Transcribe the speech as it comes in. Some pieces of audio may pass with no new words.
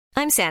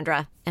I'm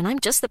Sandra, and I'm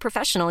just the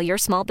professional your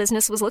small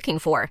business was looking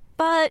for.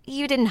 But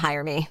you didn't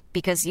hire me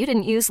because you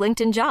didn't use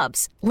LinkedIn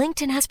Jobs.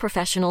 LinkedIn has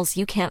professionals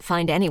you can't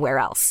find anywhere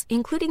else,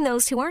 including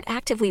those who aren't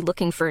actively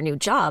looking for a new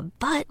job,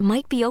 but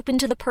might be open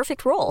to the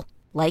perfect role,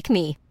 like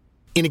me.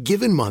 In a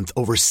given month,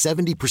 over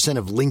 70%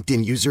 of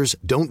LinkedIn users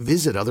don't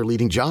visit other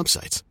leading job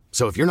sites.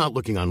 So if you're not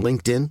looking on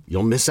LinkedIn,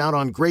 you'll miss out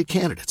on great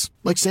candidates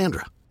like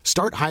Sandra.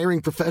 Start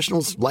hiring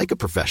professionals like a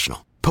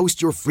professional.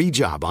 Post your free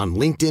job on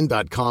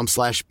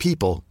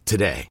linkedin.com/people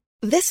today.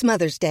 This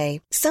Mother's Day,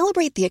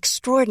 celebrate the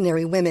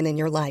extraordinary women in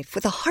your life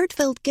with a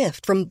heartfelt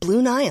gift from Blue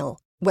Nile.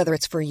 Whether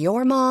it's for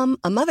your mom,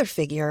 a mother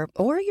figure,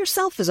 or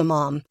yourself as a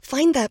mom,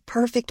 find that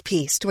perfect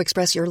piece to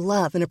express your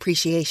love and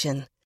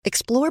appreciation.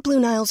 Explore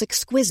Blue Nile's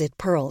exquisite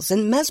pearls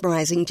and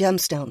mesmerizing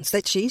gemstones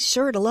that she's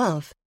sure to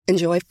love.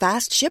 Enjoy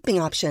fast shipping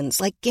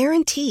options like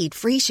guaranteed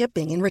free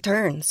shipping and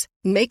returns.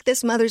 Make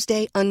this Mother's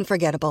Day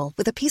unforgettable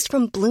with a piece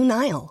from Blue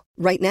Nile.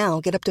 Right now,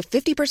 get up to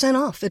 50%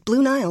 off at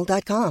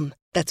BlueNile.com.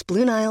 That's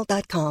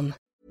BlueNile.com.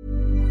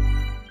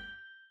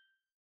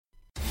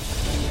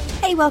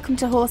 Hey, welcome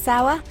to Horse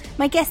Hour.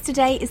 My guest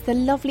today is the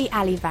lovely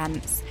Ali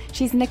Vance.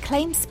 She's an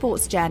acclaimed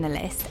sports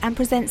journalist and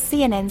presents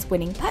CNN's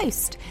Winning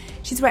Post.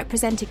 She's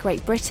represented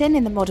Great Britain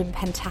in the modern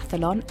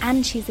pentathlon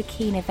and she's a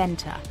keen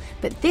eventer.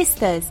 But this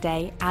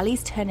Thursday,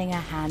 Ali's turning her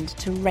hand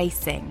to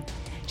racing.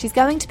 She's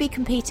going to be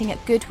competing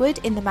at Goodwood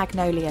in the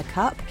Magnolia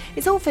Cup.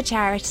 It's all for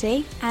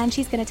charity and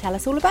she's going to tell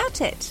us all about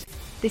it.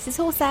 This is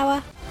Horse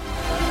Hour.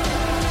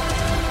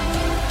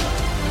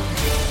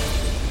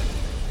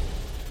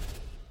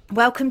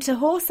 Welcome to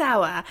Horse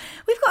Hour.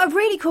 We've got a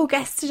really cool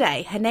guest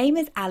today. Her name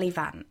is Ali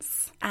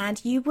Vance,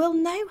 and you will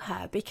know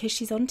her because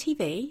she's on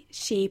TV.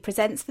 She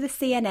presents for the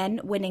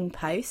CNN Winning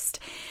Post.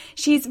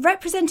 She's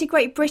represented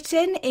Great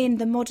Britain in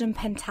the modern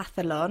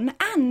pentathlon,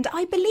 and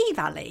I believe,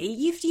 Ali,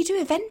 you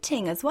do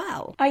eventing as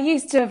well. I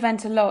used to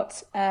event a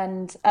lot,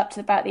 and up to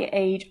about the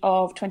age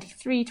of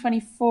 23,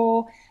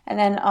 24, and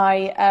then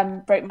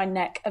I broke my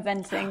neck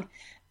eventing.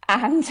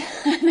 And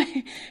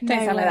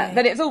don't sound like that,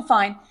 but it's all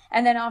fine.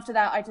 And then after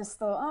that, I just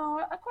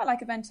thought, I quite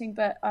like eventing,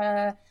 but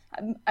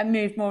I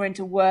moved more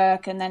into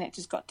work, and then it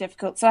just got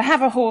difficult. So I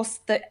have a horse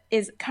that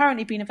is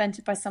currently being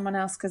evented by someone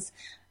else because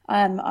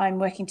I'm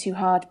working too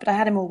hard. But I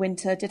had him all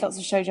winter, did lots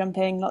of show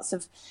jumping, lots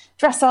of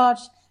dressage,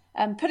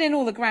 put in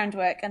all the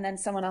groundwork, and then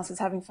someone else was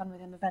having fun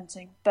with him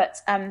eventing. But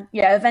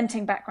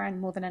eventing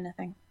background more than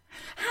anything.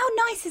 How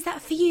nice is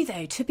that for you,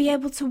 though, to be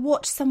able to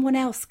watch someone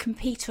else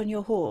compete on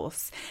your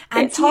horse?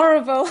 And it's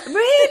horrible.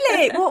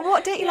 Really?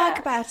 What don't you like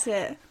about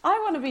it? I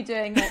want to be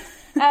doing it.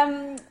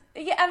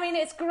 I mean,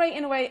 it's great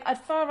in a way. I'd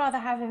far rather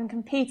have him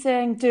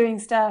competing, doing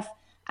stuff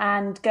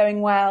and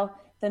going well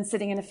than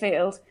sitting in a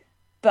field.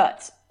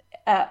 But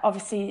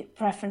obviously,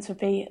 preference would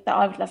be that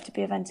I would love to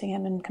be eventing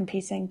him and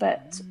competing.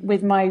 But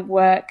with my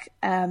work,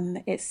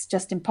 it's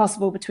just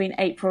impossible between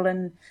April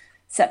and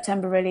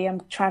September, really. I'm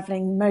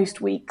travelling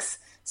most weeks.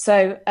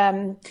 So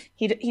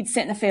he'd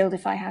sit in the field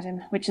if I had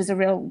him, which is a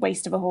real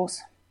waste of a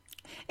horse.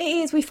 It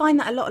is. We find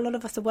that a lot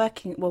of us are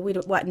working, well, we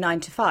work 9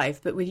 to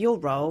 5, but with your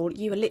role,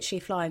 you are literally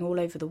flying all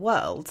over the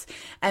world.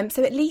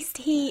 So at least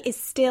he is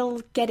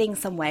still getting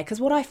somewhere, because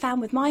what I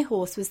found with my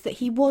horse was that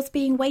he was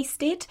being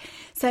wasted.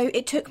 So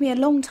it took me a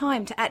long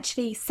time to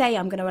actually say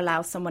I'm going to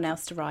allow someone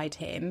else to ride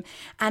him.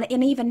 And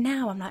even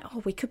now, I'm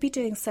like, we could be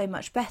doing so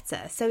much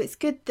better. So it's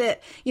good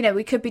that,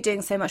 we could be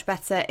doing so much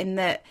better in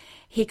that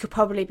he could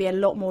probably be a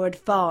lot more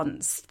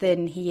advanced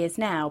than he is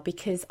now,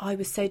 because I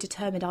was so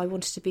determined I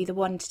wanted to be the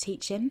one to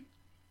teach him.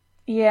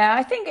 Yeah,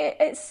 I think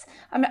it's.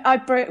 I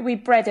mean, we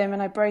bred him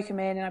and I broke him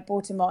in and I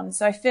brought him on,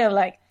 so I feel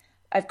like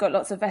I've got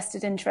lots of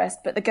vested interest.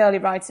 But the girl who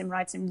rides him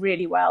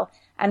really well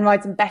and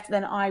rides him better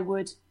than I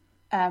would,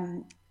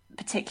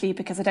 particularly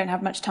because I don't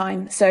have much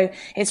time. So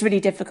it's really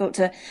difficult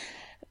to.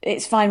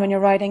 It's fine when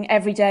you're riding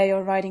every day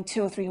or riding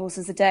 2 or 3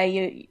 horses a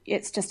day.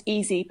 It's just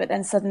easy, but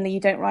then suddenly you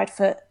don't ride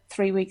for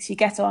 3 weeks. You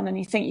get on and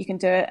you think you can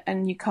do it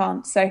and you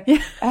can't. So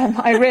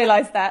I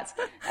realised that.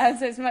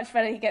 So it's much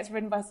better he gets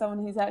ridden by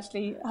someone who's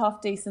actually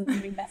half decent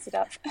than we mess it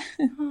up.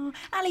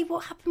 Ali,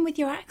 what happened with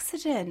your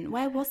accident?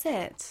 Where was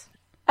it?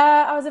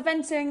 I was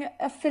eventing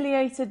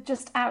affiliated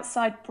just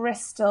outside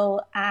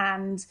Bristol,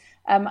 and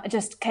I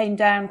just came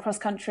down cross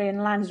country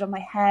and landed on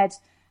my head.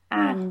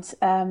 And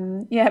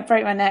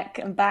broke my neck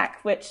and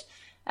back, which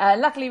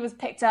luckily was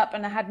picked up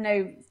and I had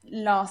no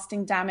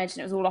lasting damage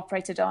and it was all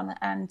operated on.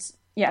 And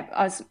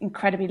I was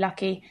incredibly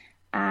lucky,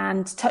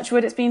 and touch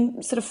wood, it's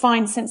been sort of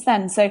fine since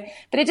then. So,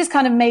 but it just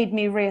kind of made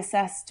me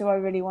reassess, do I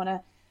really want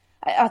to,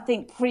 I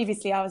think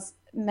previously I was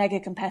mega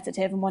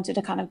competitive and wanted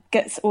to kind of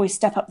always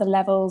step up the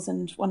levels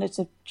and wanted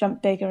to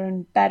jump bigger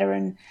and better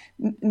and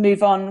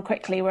move on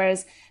quickly.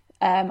 Whereas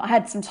I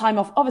had some time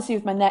off, obviously,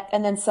 with my neck,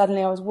 and then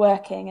suddenly I was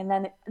working, and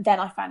then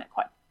I found it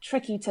quite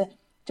tricky to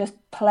just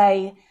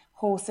play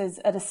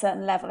horses at a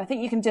certain level. I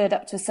think you can do it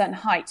up to a certain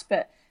height,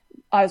 but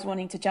I was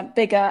wanting to jump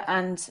bigger,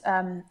 and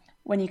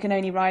when you can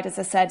only ride, as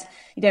I said,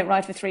 you don't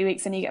ride for 3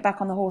 weeks and you get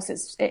back on the horse,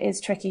 it is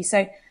tricky.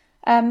 So,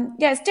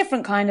 it's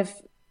different kind of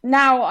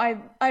now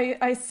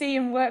I see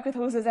and work with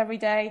horses every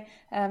day,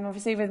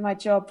 obviously with my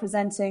job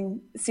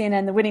presenting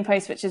CNN The Winning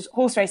Post, which is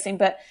horse racing,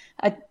 but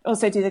I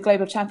also do the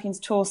Global Champions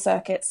Tour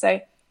circuit.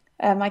 So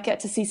I get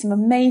to see some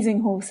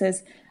amazing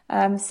horses.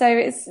 So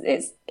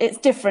it's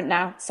different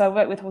now. So I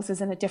work with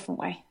horses in a different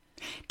way.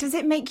 Does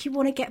it make you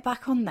want to get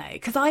back on though?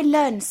 Because I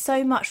learned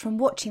so much from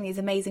watching these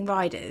amazing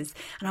riders,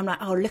 and I'm like,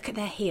 oh, look at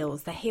their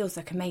heels. Their heels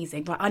look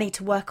amazing. Right, I need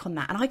to work on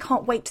that. And I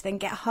can't wait to then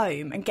get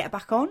home and get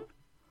back on.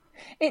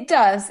 It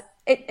does.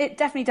 It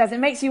definitely does. It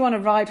makes you want to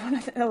ride one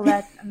of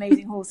their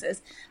amazing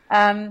horses.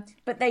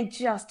 But they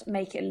just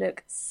make it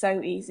look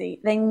so easy.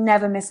 They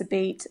never miss a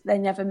beat. They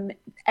never,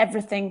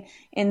 everything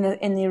in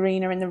the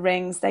arena, in the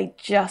rings, they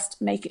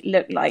just make it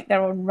look like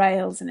they're on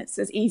rails and it's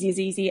as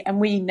easy. And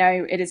we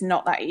know it is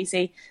not that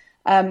easy.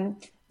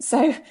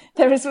 So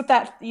there is with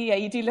that,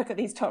 you do look at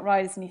these top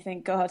riders and you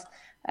think, God,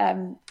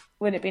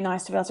 wouldn't it be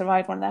nice to be able to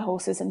ride one of their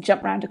horses and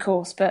jump around a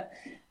course? But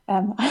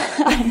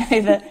I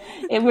know that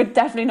it would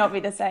definitely not be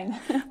the same.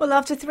 Well,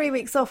 after 3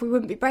 weeks off, we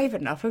wouldn't be brave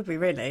enough, would we,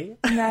 really?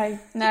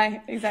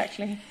 No,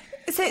 exactly.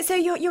 So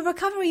your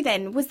recovery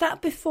then, was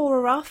that before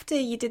or after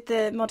you did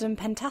the modern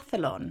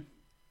pentathlon?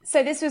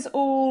 So this was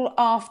all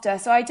after.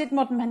 So I did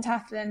modern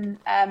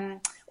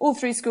pentathlon all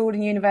through school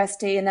and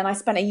university, and then I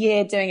spent a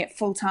year doing it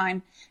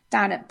full-time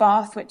down at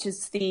Bath, which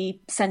is the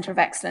Centre of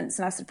Excellence,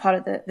 and I was sort of part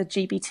of the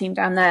GB team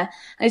down there.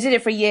 And I did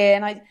it for a year,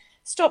 and I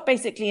stopped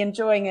basically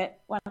enjoying it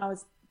when I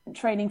was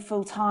training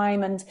full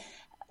time and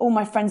all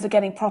my friends were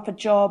getting proper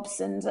jobs,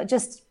 and I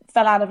just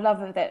fell out of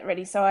love with it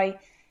really. So I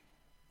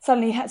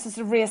suddenly had to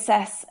sort of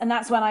reassess, and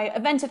that's when I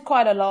evented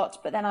quite a lot,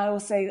 but then I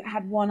also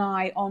had one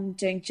eye on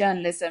doing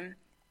journalism,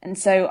 and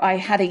so I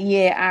had a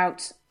year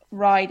out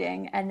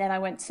riding, and then I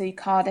went to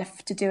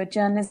Cardiff to do a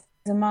journalism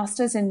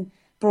masters in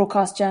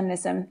broadcast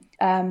journalism,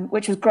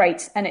 which was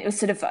great. And it was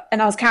sort of,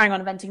 and I was carrying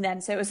on eventing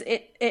then. So it was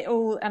it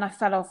all, and I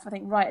fell off, I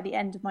think, right at the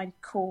end of my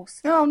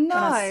course. Oh, no.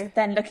 I was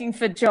then looking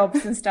for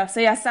jobs and stuff.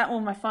 So yeah, I sat all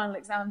my final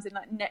exams in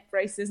like neck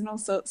braces and all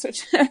sorts,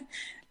 which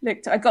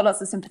I got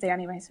lots of sympathy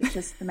anyways, which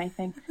is the main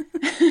thing.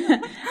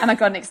 And I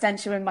got an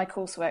extension in my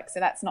coursework, so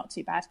that's not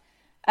too bad.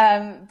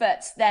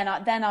 But then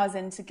I was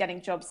into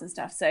getting jobs and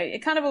stuff. So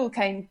it kind of all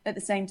came at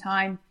the same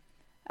time.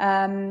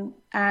 And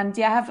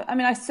yeah,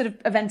 I sort of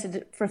evented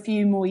it for a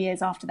few more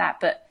years after that,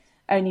 but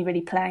only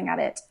really playing at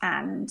it.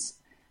 And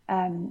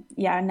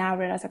I now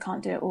realise I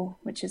can't do it all,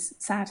 which is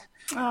sad.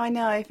 Oh, I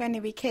know, if only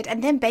we could.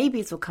 And then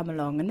babies will come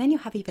along and then you'll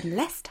have even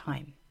less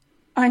time.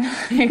 I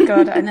know,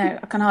 God, I know.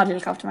 I can hardly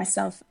look after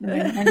myself at the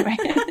moment anyway.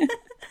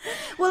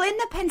 Well, in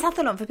the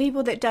pentathlon, for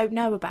people that don't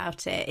know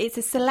about it, it's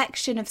a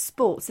selection of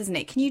sports, isn't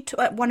it? Can you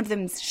one of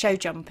them's show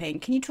jumping.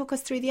 Can you talk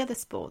us through the other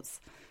sports?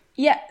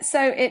 Yeah, so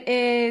it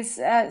is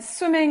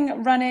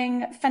swimming,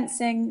 running,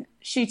 fencing,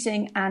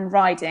 shooting and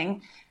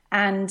riding.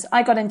 And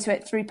I got into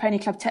it through Pony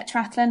Club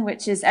Tetrathlon,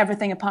 which is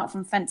everything apart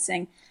from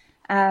fencing.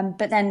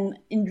 But then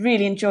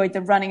really enjoyed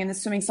the running and the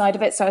swimming side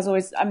of it. So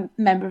I'm a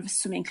member of a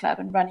swimming club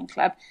and running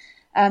club.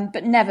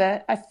 But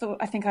never, I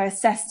think I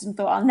assessed and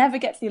thought, I'll never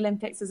get to the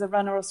Olympics as a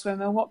runner or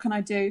swimmer. What can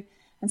I do?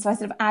 And so I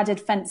sort of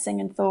added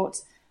fencing and thought,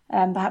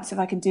 perhaps if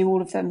I can do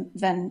all of them,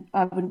 then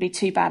I wouldn't be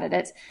too bad at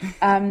it.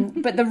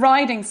 But the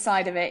riding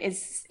side of it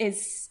is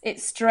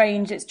it's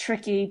strange, it's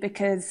tricky,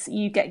 because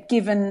you get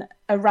given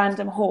a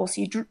random horse,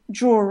 you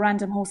draw a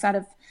random horse out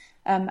of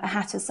a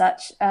hat as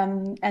such,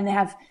 and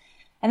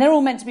they're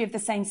all meant to be of the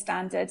same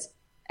standard,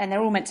 and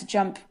they're all meant to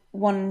jump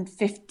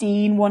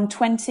 115,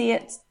 120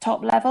 at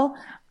top level,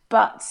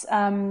 but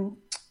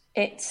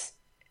it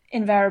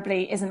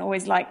invariably isn't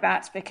always like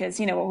that, because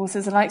you know what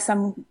horses are like.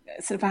 Some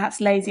sort of perhaps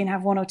lazy and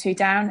have one or two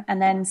down,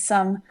 and then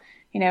some,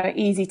 are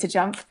easy to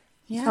jump.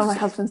 Yeah. Oh, my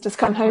husband's just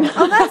come home.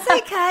 Oh, that's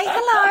okay.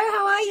 Hello,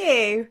 how are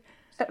you?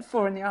 At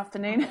 4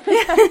 PM.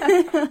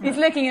 He's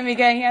looking at me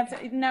going, he has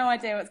no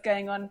idea what's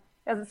going on.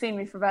 He hasn't seen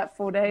me for about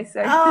 4 days.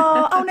 So.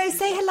 Oh no,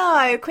 say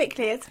hello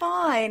quickly. It's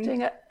fine.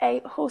 Doing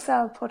a Horse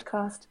Hour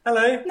podcast.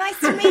 Hello. Nice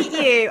to meet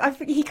you.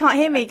 He can't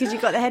hear me because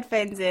you've got the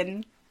headphones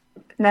in.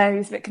 No,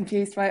 he's a bit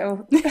confused by it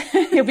all.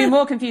 He'll be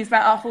more confused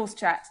about our horse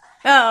chat.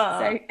 Oh.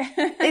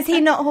 So, is he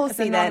not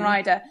horsey then? As a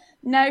non-rider.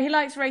 No, he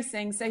likes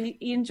racing, so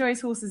he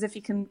enjoys horses if he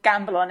can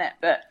gamble on it,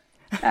 but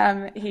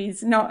he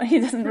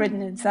doesn't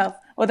ridden himself.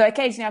 Although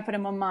occasionally I put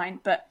him on mine,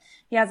 but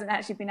he hasn't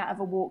actually been out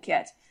of a walk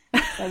yet.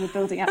 So we're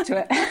building up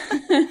to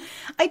it.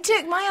 I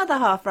took my other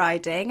half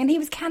riding and he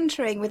was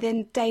cantering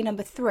within day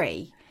number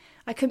 3.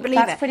 I couldn't believe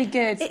it. That's pretty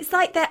good. It's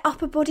like their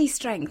upper body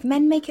strength.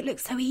 Men make it look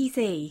so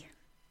easy.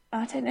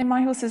 I don't know,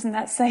 my horse isn't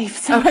that safe,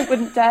 so I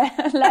wouldn't dare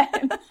let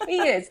him.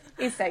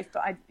 He's safe,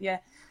 but I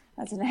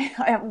don't know.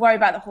 I worry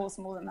about the horse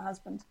more than the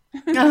husband.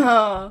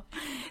 Oh.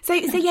 So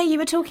yeah, you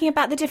were talking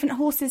about the different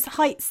horses'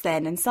 heights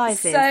then and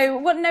sizes.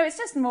 No, it's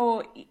just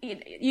more,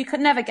 you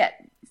could never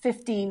get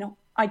 15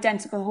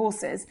 identical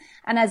horses.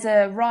 And as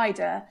a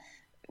rider,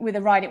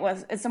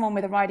 as someone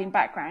with a riding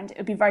background, it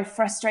would be very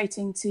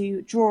frustrating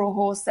to draw a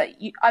horse that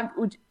you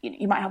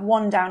might have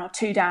 1 down or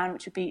 2 down,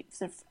 which would be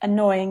sort of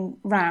annoying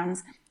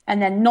rounds. And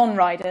then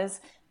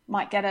non-riders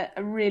might get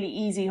a really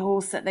easy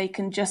horse that they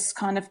can just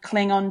kind of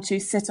cling on to,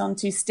 sit on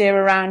to, steer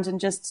around,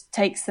 and just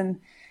takes them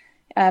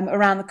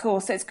around the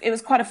course. So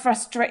it's quite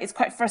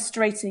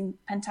frustrating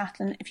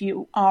pentathlon if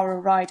you are a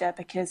rider,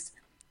 because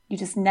you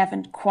just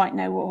never quite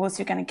know what horse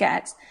you're going to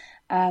get.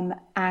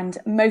 And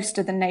most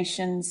of the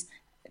nations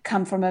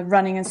come from a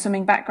running and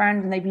swimming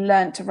background, and they've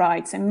learnt to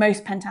ride. So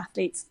most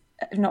pentathletes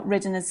have not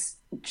ridden as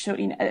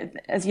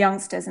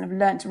youngsters and have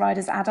learnt to ride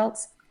as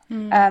adults.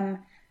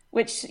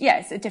 Which,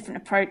 it's a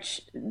different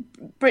approach.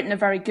 Britain are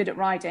very good at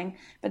riding,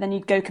 but then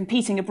you'd go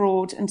competing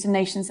abroad into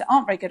nations that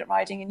aren't very good at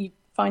riding, and you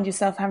find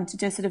yourself having to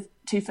do a sort of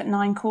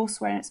 2'9"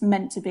 course where it's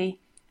meant to be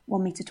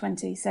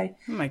 1.20 m. So,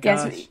 oh my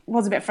gosh. It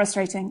was a bit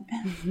frustrating.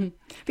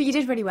 But you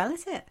did really well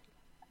at it.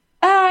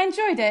 I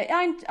enjoyed it.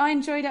 I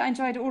enjoyed it. I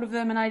enjoyed all of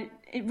them, and I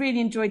really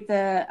enjoyed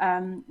the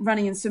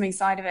running and swimming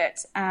side of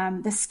it.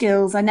 The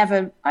skills. I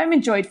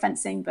enjoyed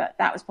fencing, but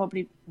that was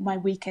probably my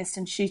weakest,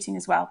 and shooting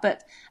as well.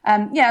 But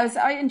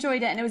I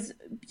enjoyed it, and it was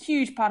a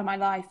huge part of my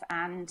life.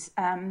 And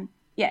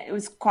it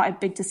was quite a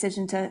big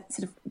decision to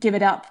sort of give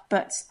it up.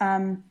 But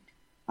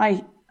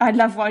I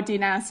love what I do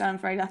now, so I'm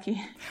very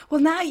lucky.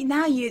 Well, now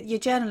your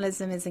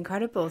journalism is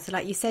incredible. So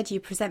like you said, you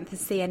present for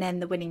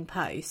CNN The Winning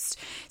Post.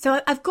 So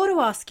I've got to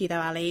ask you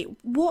though, Ali,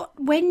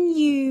 when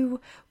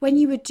you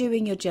were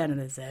doing your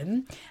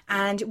journalism,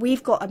 and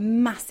we've got a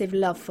massive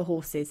love for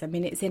horses, I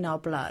mean, it's in our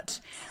blood.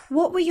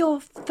 What were your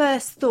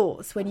first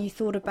thoughts when you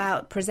thought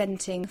about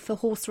presenting for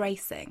horse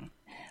racing?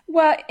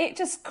 Well, it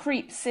just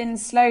creeps in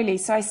slowly.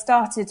 So I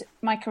started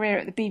my career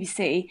at the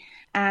BBC,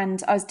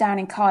 and I was down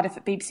in Cardiff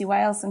at BBC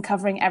Wales and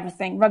covering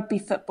everything, rugby,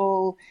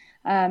 football,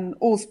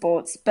 all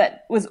sports,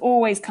 but was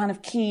always kind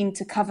of keen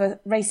to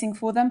cover racing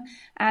for them.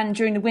 And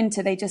during the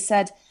winter, they just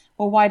said,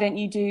 well, why don't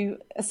you do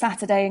a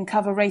Saturday and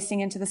cover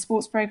racing into the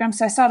sports programme?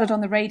 So I started on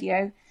the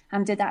radio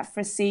and did that for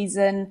a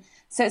season.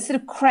 So it sort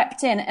of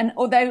crept in. And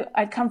although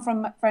I'd come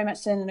from very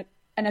much an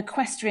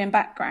equestrian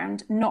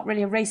background, not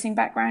really a racing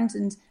background,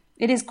 and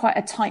it is quite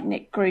a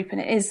tight-knit group,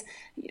 and it is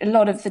a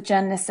lot of the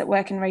journalists that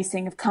work in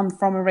racing have come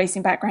from a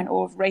racing background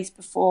or have raced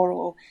before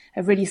or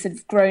have really sort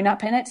of grown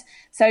up in it.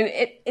 So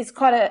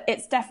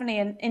it's definitely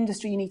an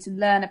industry you need to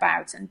learn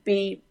about and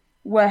be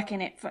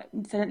working it for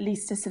at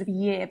least a sort of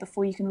year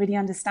before you can really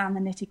understand the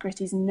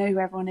nitty-gritties and know who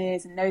everyone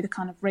is and know the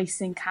kind of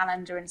racing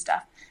calendar and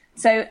stuff.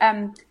 So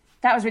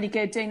that was really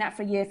good, doing that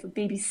for a year for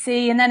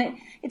BBC. And then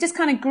it just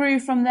kind of grew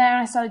from there.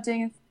 I started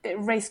doing a bit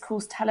of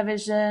racecourse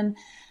television.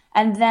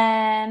 And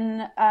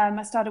then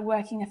I started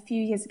working a few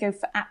years ago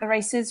for At the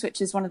Races, which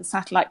is one of the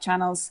satellite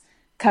channels,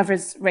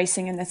 covers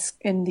racing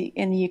in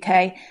the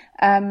UK.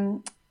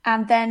 And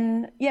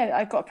then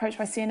I got approached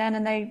by CNN,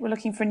 and they were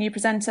looking for a new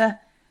presenter.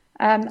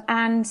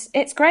 And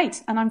it's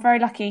great, and I'm very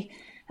lucky.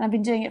 And I've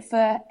been doing it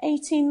for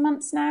 18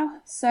 months now.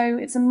 So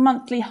it's a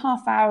monthly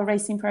half-hour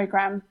racing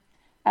programme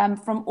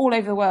from all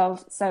over the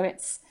world. So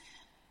it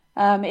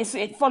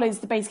follows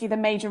basically the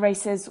major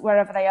races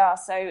wherever they are.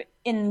 So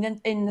in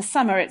the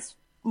summer, it's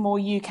more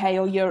UK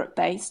or Europe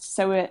based.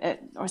 So we're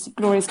obviously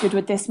Glorious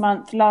Goodwood this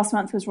month. Last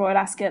month was Royal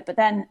Ascot, but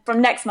then from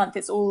next month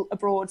it's all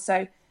abroad.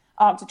 So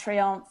Arc de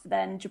Triomphe,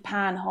 then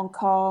Japan, Hong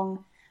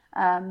Kong,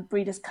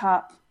 Breeders'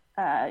 Cup.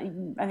 I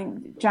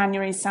think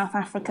January South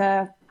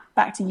Africa,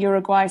 back to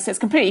Uruguay. So it's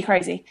completely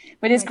crazy,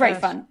 but it's great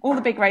fun. All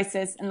the big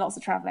races and lots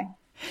of travelling.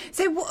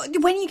 So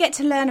when you get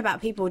to learn about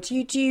people, do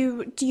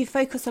you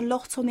focus a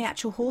lot on the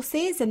actual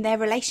horses and their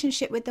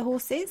relationship with the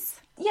horses?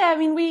 Yeah, I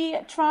mean, we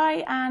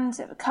try and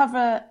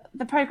cover,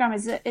 the programme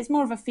it's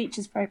more of a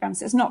features programme,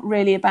 so it's not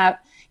really about,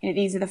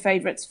 these are the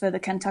favourites for the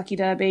Kentucky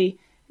Derby,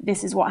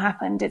 this is what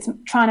happened. It's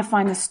trying to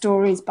find the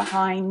stories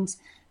behind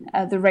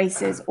the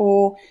races,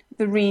 or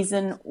the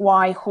reason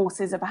why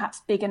horses are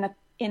perhaps big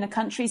in a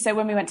country. So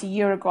when we went to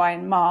Uruguay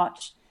in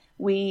March,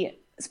 we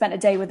spent a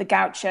day with the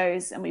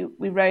gauchos, and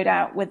we rode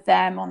out with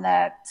them on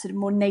their sort of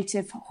more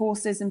native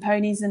horses and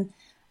ponies,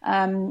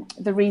 and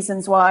the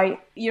reasons why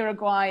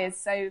Uruguay is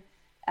so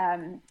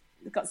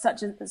got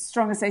such a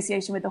strong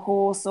association with the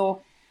horse, or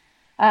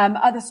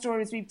other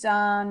stories we've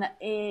done.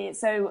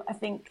 So I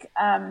think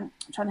I'm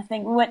trying to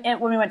think,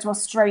 when we went to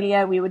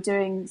Australia, we were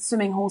doing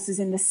swimming horses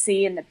in the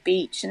sea and the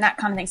beach and that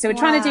kind of thing. So we're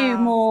trying to do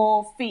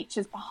more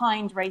features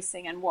behind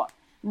racing, and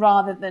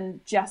rather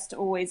than just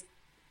always,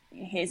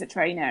 here's a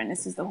trainer and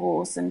this is the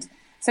horse. And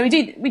so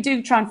we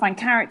do try and find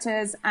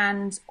characters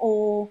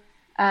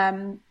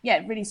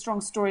really strong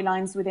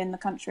storylines within the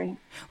country.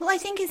 Well, I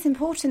think it's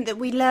important that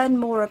we learn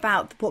more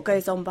about what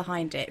goes on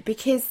behind it,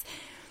 because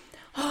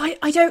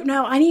I don't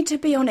know. I need to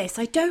be honest.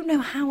 I don't know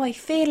how I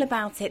feel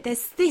about it.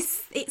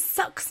 It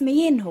sucks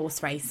me in,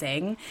 horse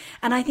racing,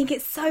 and I think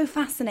it's so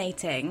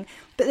fascinating.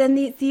 But then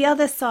the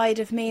other side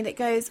of me that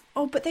goes,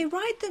 oh, but they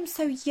ride them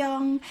so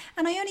young,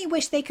 and I only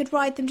wish they could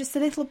ride them just a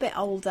little bit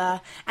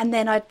older, and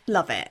then I'd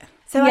love it.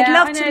 So I'd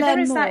love to learn more. There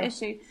is that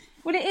issue.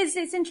 Well,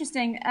 it's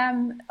interesting.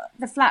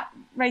 The flat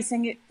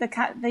racing, the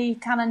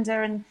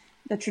calendar and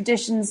the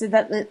traditions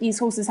that these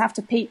horses have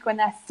to peak when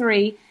they're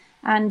 3.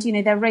 And,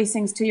 they're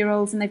racing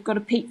 2-year-olds, and they've got to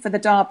peak for the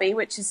Derby,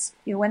 which is,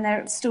 when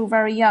they're still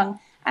very young.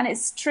 And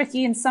it's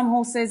tricky, and some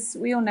horses,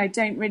 we all know,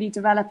 don't really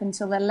develop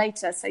until they're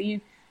later. So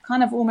you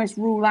kind of almost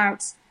rule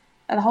out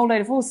a whole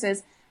load of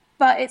horses.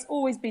 But it's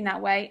always been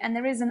that way. And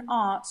there is an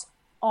art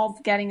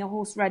of getting a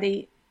horse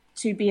ready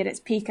to be at its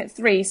peak at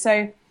 3.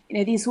 So,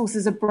 these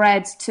horses are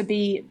bred to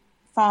be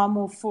far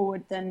more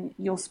forward than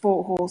your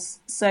sport horse.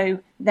 So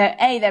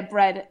they're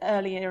bred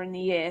earlier in the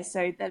year.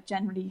 So they're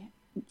generally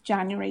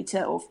January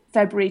or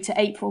February to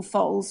April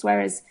foals,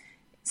 whereas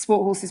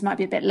sport horses might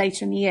be a bit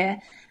later in the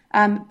year.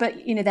 But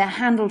they're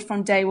handled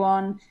from day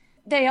one.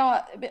 They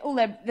are all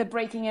the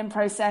breaking in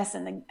process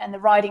and the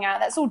riding out.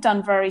 That's all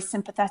done very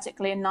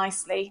sympathetically and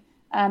nicely.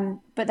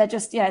 But they're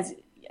just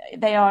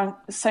they are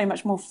so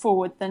much more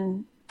forward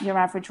than your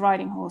average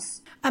riding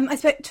horse. I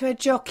spoke to a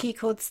jockey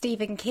called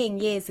Stephen King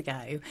years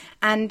ago,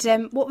 and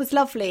what was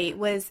lovely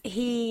was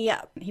he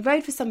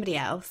rode for somebody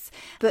else,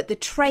 but the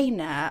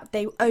trainer,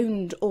 they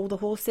owned all the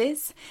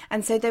horses,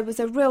 and so there was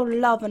a real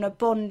love and a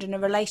bond and a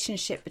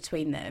relationship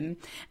between them.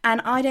 And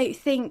I don't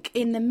think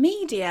in the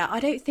media,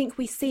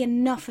 we see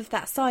enough of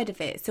that side of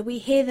it. So we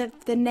hear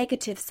the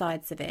negative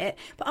sides of it,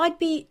 but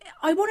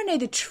I want to know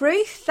the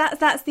truth.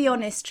 That's the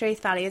honest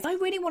truth, Valley. I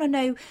really want to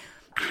know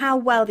how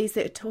well these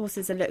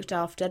horses are looked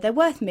after. They're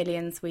worth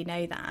millions, we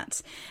know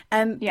that.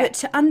 But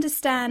to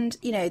understand,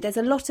 there's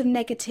a lot of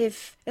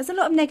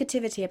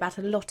negativity about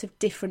a lot of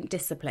different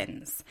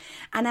disciplines.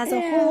 And as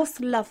a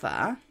horse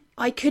lover,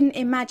 I couldn't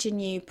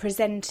imagine you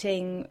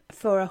presenting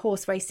for a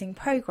horse racing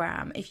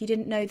programme if you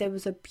didn't know there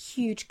was a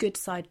huge good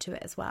side to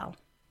it as well.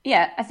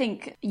 Yeah, I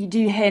think you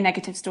do hear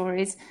negative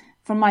stories.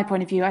 From my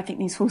point of view, I think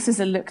these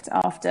horses are looked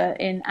after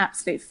in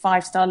absolute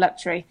 5-star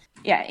luxury.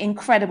 Yeah,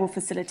 incredible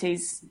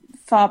facilities,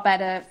 far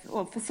better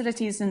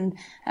facilities and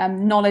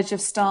knowledge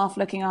of staff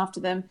looking after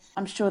them.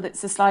 I'm sure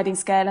that's a sliding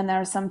scale, and there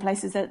are some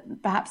places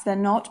that perhaps they're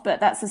not, but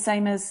that's the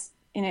same as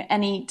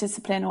any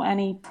discipline or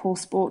any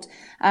horse sport.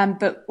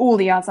 But all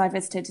the yards I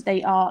visited,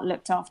 they are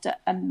looked after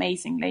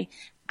amazingly.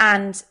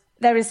 And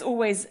there is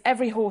always,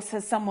 every horse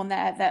has someone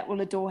there that will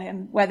adore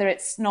him, whether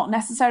it's not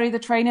necessarily the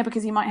trainer,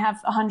 because he might have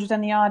 100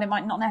 on the yard. It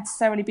might not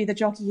necessarily be the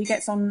jockey who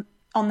gets on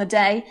the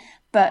day,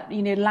 but,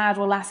 lad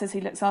or lasses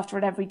who looks after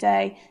it every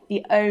day,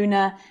 the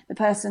owner, the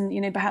person,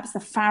 perhaps the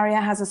farrier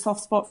has a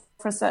soft spot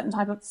for a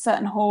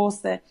certain horse,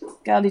 the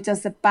girl who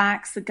does the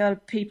backs,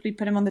 people who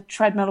put him on the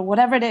treadmill or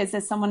whatever it is,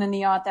 there's someone in the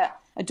yard that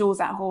adores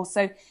that horse.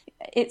 So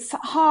it's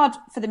hard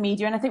for the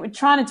media, and I think we're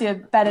trying to do a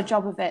better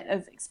job of it,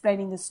 of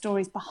explaining the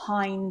stories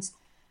behind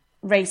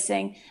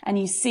racing. And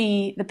you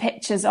see the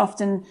pictures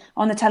often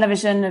on the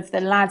television of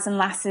the lads and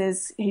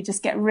lasses who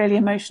just get really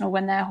emotional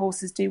when their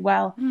horses do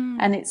well.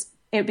 And it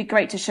would be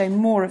great to show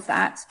more of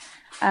that.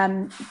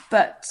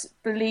 But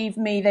believe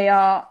me, they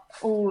are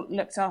all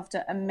looked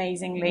after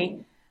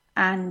amazingly.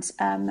 And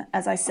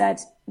as I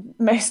said,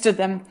 most of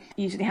them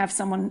usually have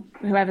someone,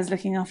 whoever's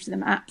looking after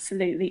them,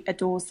 absolutely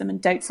adores them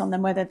and dotes on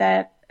them, whether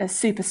they're a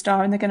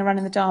superstar and they're going to run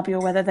in the Derby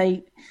or whether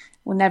they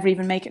will never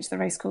even make it to the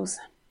racecourse.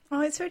 Oh,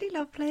 it's really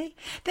lovely.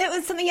 There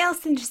was something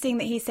else interesting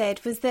that he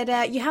said, was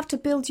that you have to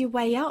build your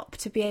way up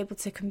to be able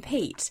to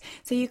compete.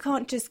 So you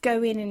can't just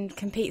go in and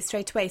compete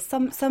straight away.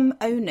 Some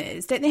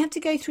owners, don't they have to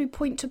go through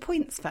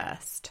point-to-points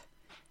first?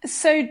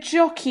 So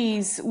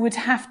jockeys would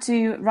have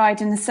to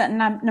ride in a certain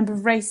number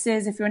of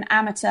races if you're an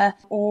amateur,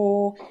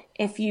 or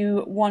if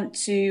you want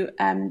to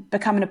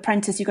become an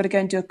apprentice, you've got to go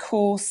and do a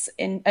course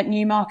at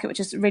Newmarket, which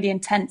is really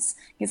intense.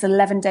 It's an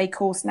 11-day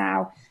course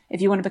now,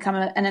 if you want to become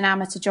an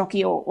amateur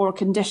jockey or a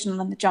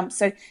conditional on the jump.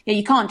 So yeah,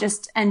 you can't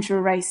just enter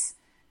a race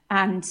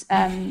and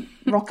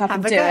rock up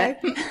and do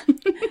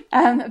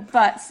it.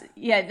 But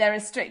yeah, there are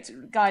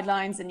strict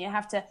guidelines, and you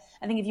have to,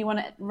 I think if you want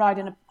to ride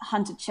in a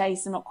hunted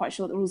chase, I'm not quite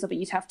sure what the rules are, but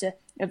you'd have to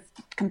have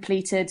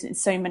completed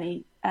so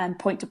many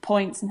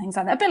point-to-points and things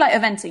like that. A bit like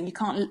eventing, you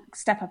can't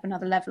step up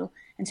another level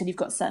until you've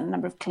got a certain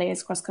number of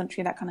clears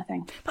cross-country, that kind of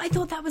thing. But I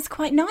thought that was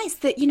quite nice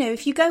that,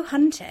 if you go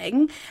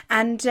hunting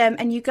and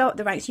you go up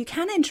the ranks, you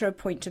can enter a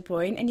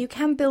point-to-point and you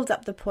can build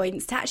up the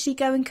points to actually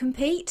go and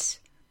compete.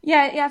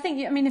 Yeah, I think,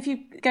 if you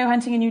go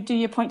hunting and you do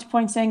your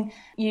point-to-pointing,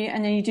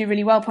 and then you do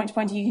really well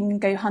point-to-pointing, you can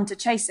go hunter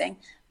chasing.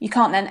 You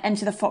can't then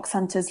enter the fox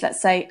hunters, let's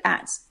say,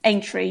 at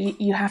Aintree.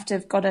 You have to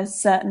have got a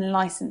certain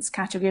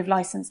category of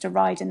license to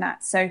ride in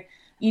that. So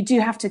you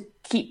do have to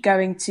keep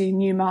going to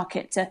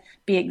Newmarket to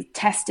be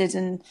tested,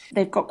 and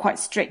they've got quite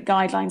strict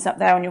guidelines up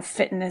there on your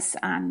fitness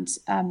and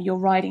your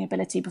riding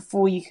ability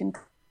before you can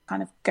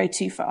kind of go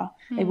too far.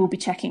 They will be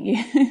checking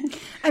you.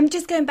 I'm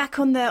just going back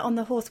on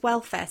the horse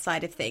welfare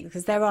side of things,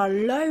 because there are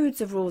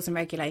loads of rules and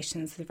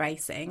regulations with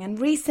racing, and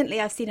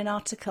recently I've seen an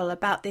article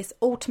about this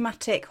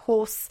automatic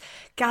horse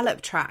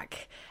gallop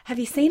track. Have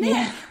you seen it?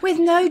 Yeah. With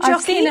no jockeys?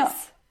 I've seen it.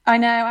 I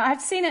know,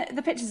 I've seen it,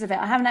 the pictures of it.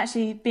 I haven't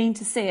actually been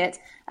to see it.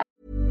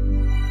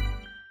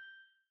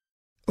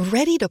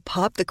 Ready to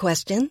pop the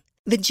question?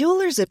 The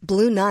jewelers at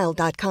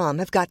BlueNile.com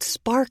have got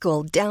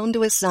sparkle down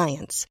to a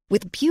science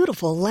with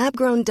beautiful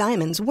lab-grown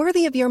diamonds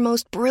worthy of your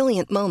most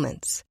brilliant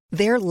moments.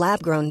 Their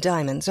lab-grown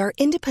diamonds are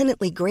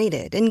independently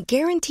graded and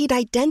guaranteed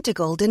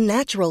identical to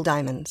natural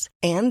diamonds,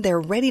 and they're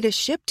ready to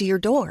ship to your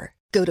door.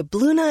 Go to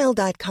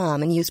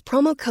BlueNile.com and use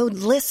promo code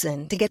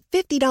LISTEN to get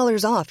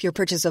 $50 off your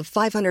purchase of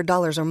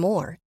 $500 or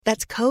more.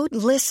 That's code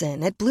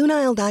LISTEN at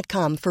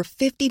BlueNile.com for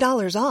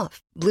 $50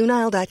 off.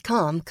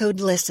 BlueNile.com, code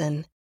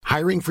LISTEN.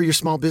 Hiring for your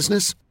small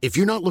business? If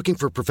you're not looking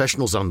for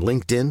professionals on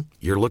LinkedIn,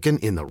 you're looking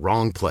in the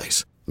wrong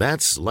place.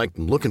 That's like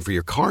looking for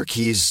your car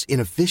keys in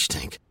a fish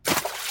tank.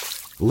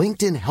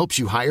 LinkedIn helps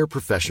you hire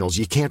professionals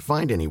you can't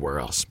find anywhere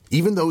else,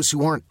 even those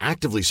who aren't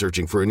actively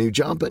searching for a new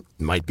job but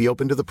might be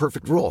open to the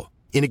perfect role.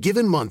 In a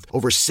given month,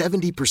 over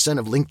 70%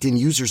 of LinkedIn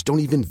users don't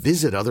even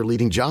visit other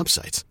leading job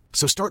sites.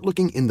 So start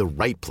looking in the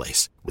right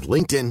place. With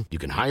LinkedIn, you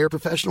can hire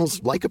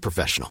professionals like a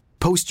professional.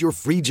 Post your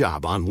free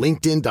job on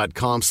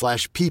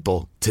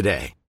linkedin.com/people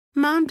today.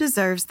 Mom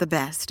deserves the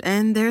best,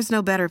 and there's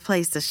no better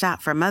place to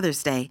shop for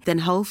Mother's Day than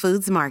Whole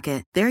Foods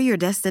Market. They're your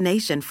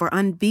destination for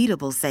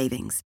unbeatable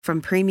savings, from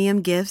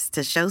premium gifts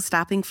to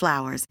show-stopping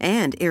flowers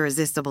and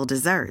irresistible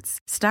desserts.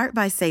 Start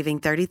by saving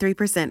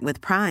 33% with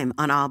Prime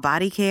on all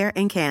body care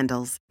and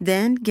candles.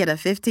 Then get a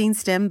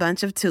 15-stem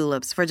bunch of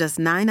tulips for just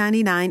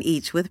 $9.99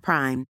 each with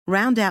Prime.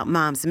 Round out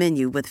Mom's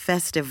menu with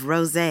festive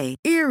rosé,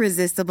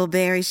 irresistible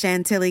berry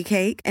chantilly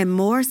cake, and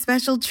more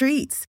special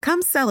treats.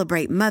 Come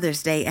celebrate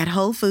Mother's Day at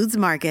Whole Foods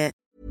Market.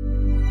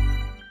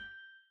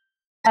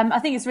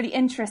 I think it's really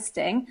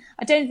interesting.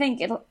 I don't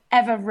think it'll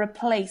ever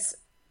replace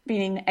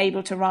being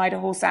able to ride a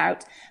horse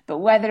out, but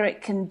whether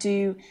it can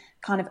do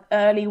kind of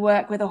early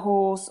work with a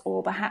horse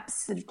or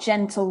perhaps sort of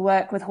gentle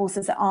work with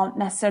horses that aren't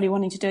necessarily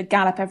wanting to do a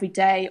gallop every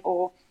day,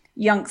 or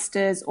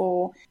youngsters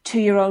or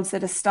 2-year-olds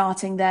that are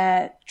starting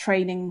their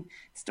training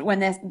when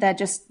they're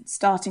just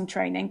starting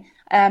training.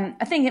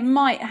 I think it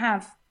might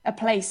have a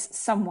place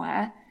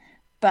somewhere,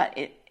 but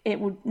it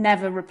would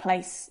never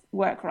replace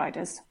work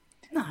riders.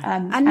 No,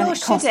 and nor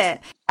should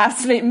it.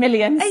 Absolute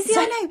millions.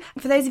 I know.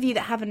 For those of you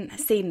that haven't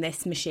seen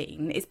this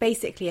machine, it's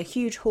basically a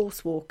huge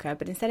horse walker,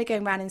 but instead of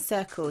going around in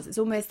circles, it's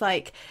almost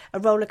like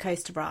a roller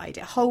coaster ride.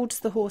 It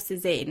holds the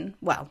horses in.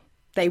 Well,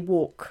 they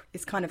walk.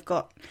 It's kind of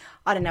got,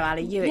 I don't know,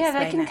 Ali, you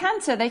explain they can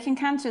canter. They can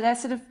canter. They're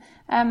sort of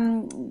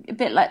a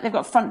bit like they've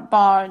got front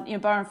bar,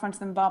 bar in front of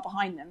them, bar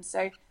behind them.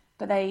 So,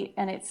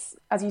 and it's,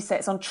 as you say,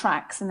 it's on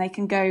tracks, and they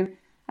can go.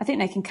 I think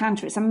they can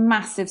canter. It's a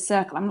massive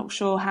circle. I'm not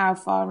sure how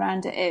far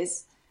around it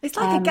is. It's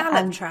like a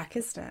gallop track,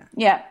 isn't it?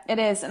 Yeah, it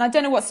is. And I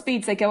don't know what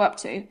speeds they go up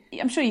to.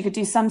 I'm sure you could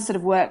do some sort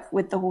of work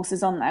with the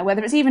horses on there,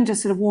 whether it's even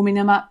just sort of warming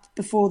them up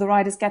before the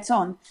riders get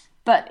on.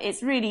 But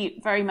it's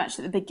really very much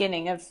at the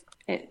beginning of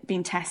it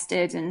being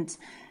tested. And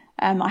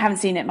I haven't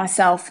seen it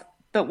myself,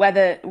 but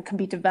whether it can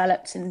be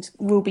developed and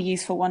will be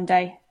useful one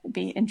day would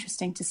be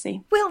interesting to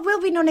see. We'll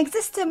be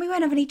non-existent. We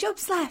won't have any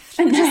jobs left.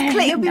 We'll just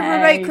click, it'll be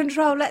remote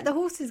control, let the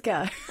horses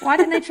go. Why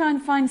don't they try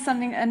and find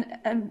something,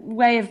 a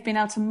way of being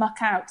able to muck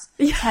out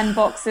 10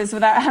 boxes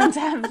without having to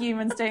have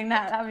humans doing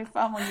that? That would be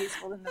far more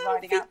useful than the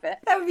riding out bit.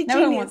 That would be no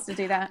genius. one wants to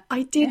do that.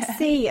 I did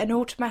see an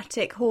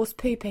automatic horse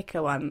poo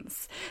picker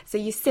once. So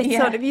you sit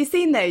on, have you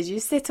seen those? You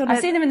sit on I've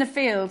seen them in the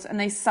field and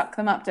they suck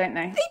them up, don't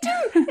they? They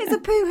do. It's a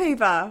poo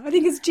hoover. I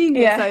think it's a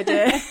genius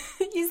idea.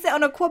 You sit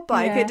on a quad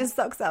bike, it just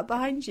sucks up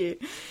behind you.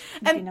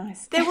 That'd be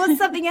nice. There was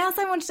something else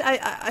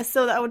I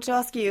saw that I wanted to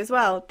ask you as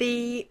well.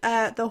 The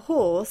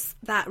horse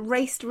that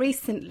raced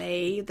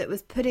recently that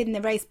was put in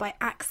the race by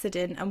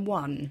accident and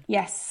won.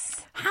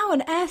 Yes. How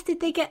on earth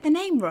did they get the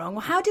name wrong?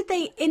 Or how did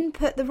they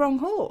input the wrong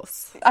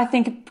horse? I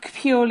think a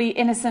purely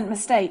innocent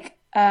mistake.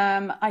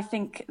 I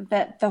think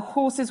that the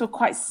horses were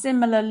quite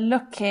similar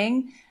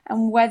looking,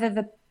 and whether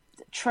the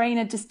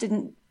trainer just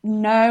didn't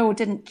know or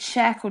didn't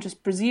check or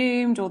just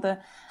presumed, or the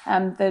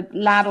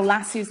lad or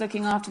lassie who's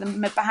looking after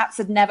them perhaps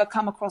had never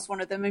come across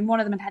one of them, and one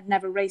of them had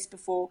never raced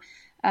before.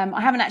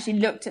 I haven't actually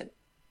looked at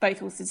both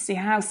horses to see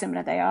how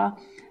similar they are.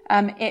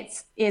 It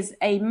is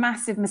a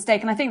massive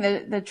mistake, and I think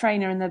the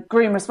trainer and the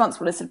groom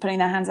responsible is sort of putting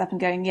their hands up and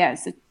going,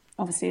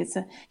 obviously it's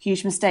a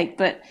huge mistake,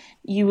 but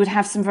you would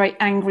have some very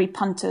angry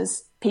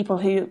punters, people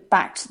who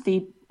backed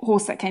the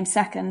horse that came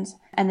second,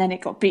 and then it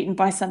got beaten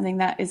by something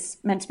that is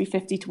meant to be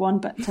 50-1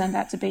 but turned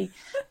out to be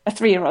a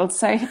 3-year-old.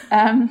 So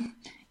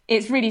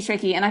it's really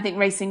tricky, and I think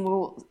racing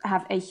will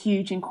have a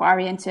huge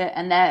inquiry into it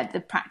and the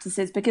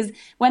practices, because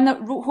when the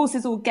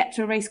horses all get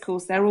to a race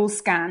course, they're all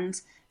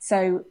scanned,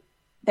 so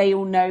they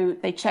all know,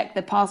 they check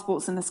the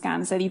passports and the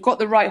scans, so you've got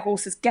the right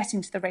horses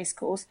getting to the race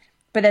course,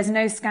 but there's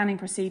no scanning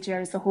procedure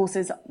as the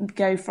horses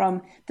go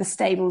from the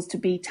stables to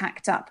be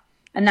tacked up.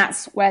 And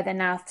that's where they're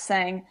now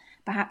saying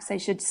perhaps they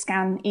should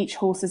scan each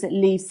horse as it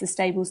leaves the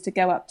stables to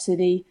go up to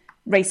the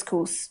race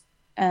course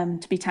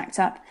to be tacked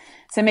up.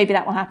 So maybe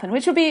that will happen,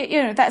 which will be,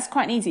 that's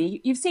quite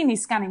easy. You've seen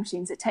these scanning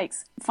machines. It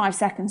takes 5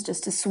 seconds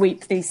just to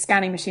sweep these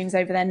scanning machines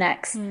over their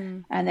necks,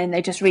 and then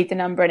they just read the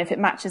number, and if it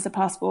matches the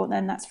passport,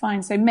 then that's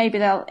fine. So maybe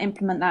they'll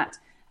implement that.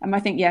 I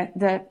think,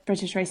 the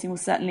British Racing will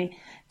certainly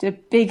do a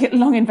big,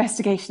 long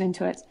investigation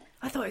into it.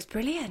 I thought it was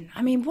brilliant.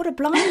 I mean, what a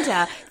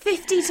blinder.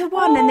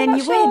 50-1 and then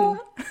you win.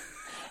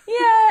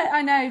 Yeah,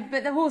 I know.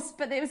 But it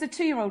was a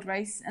 2-year-old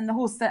race, and the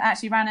horse that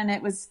actually ran in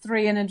it was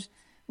 3 and had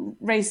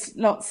raced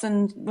lots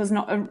and was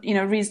not a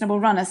reasonable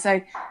runner.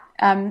 So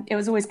it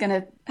was always going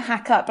to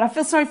hack up. But I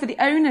feel sorry for the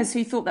owners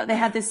who thought that they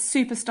had this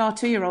superstar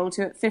 2-year-old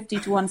who at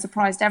 50-1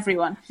 surprised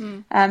everyone.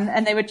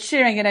 And they were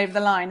cheering it over the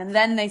line. And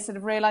then they sort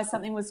of realised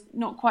something was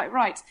not quite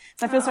right.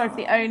 So I feel sorry for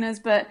the owners.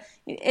 But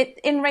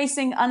in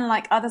racing,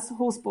 unlike other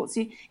horse sports,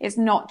 it's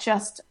not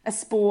just a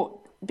sport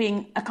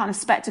being a kind of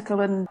spectacle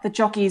and the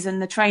jockeys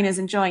and the trainers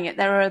enjoying it.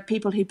 There are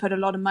people who put a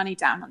lot of money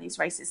down on these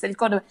races. So you've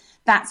got to,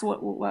 that's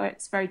where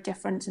it's very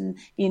different, and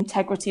the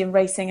integrity of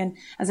racing. And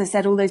as I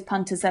said, all those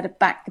punters that have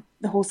backed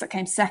the horse that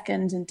came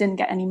second and didn't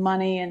get any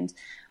money, and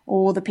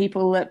all the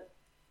people that,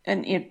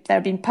 and there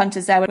have been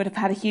punters there would have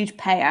had a huge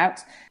payout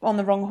on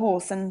the wrong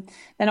horse, and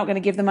they're not going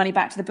to give the money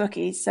back to the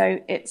bookies.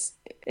 So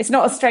it's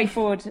not as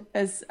straightforward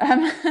as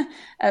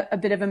a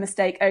bit of a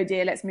mistake. Oh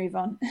dear, let's move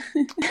on.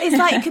 It's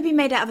like it could be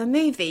made out of a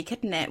movie,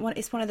 couldn't it?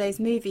 It's one of those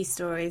movie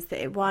stories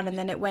that it won and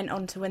then it went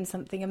on to win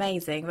something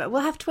amazing. But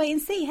we'll have to wait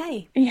and see,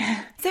 hey?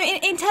 Yeah. So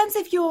in terms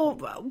of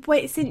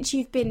since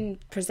you've been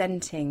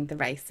presenting the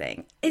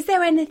racing, is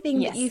there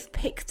anything that you've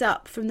picked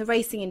up from the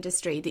racing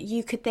industry that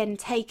you could then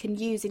take and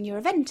use in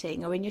your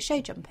eventing or in your show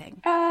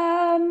jumping?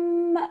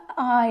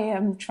 I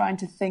am trying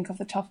to think off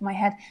the top of my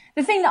head.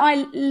 The thing that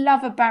I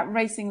love about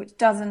racing, which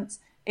doesn't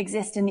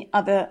exist in the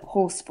other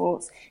horse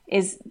sports,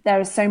 is there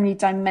are so many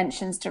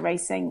dimensions to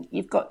racing.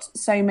 You've got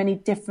so many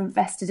different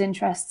vested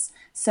interests.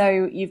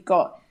 So you've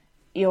got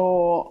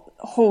your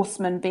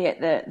horsemen, be it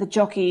the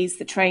jockeys,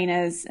 the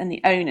trainers and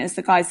the owners,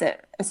 the guys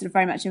that are sort of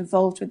very much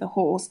involved with the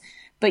horse.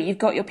 But you've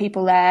got your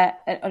people there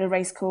at a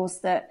race course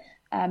that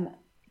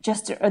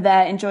just are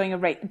there enjoying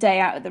a day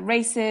out at the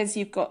races.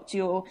 You've got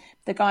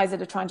the guys that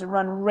are trying to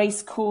run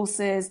race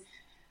courses.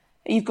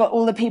 You've got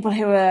all the people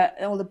who are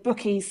all the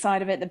bookies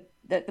side of it,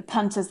 the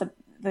punters,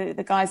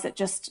 the guys that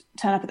just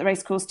turn up at the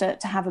race course to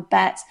have a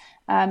bet.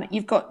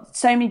 You've got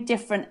so many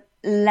different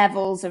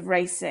levels of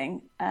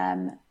racing,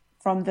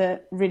 from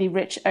the really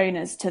rich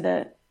owners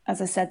to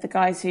as I said, the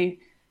guys who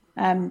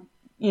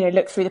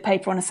look through the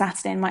paper on a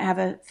Saturday and might have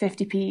a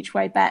 50p each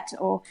way bet,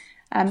 or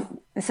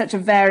there's such a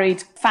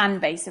varied fan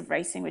base of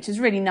racing, which is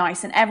really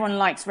nice. And everyone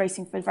likes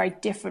racing for very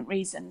different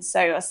reasons. So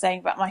I was saying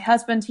about my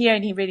husband, he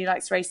only really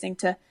likes racing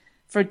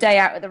for a day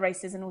out at the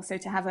races and also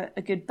to have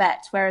a good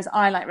bet. Whereas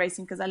I like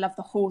racing because I love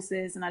the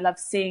horses and I love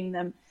seeing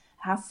them,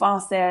 how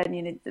fast they are,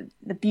 and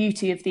the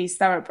beauty of these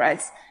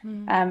thoroughbreds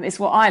is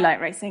what I like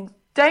racing.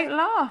 Don't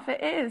laugh,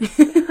 it is.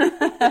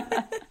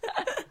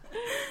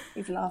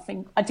 He's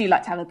laughing. I do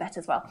like to have a bet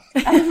as well.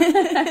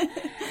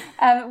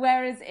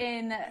 Whereas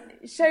in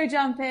show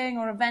jumping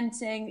or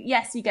eventing,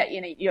 yes, you get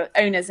your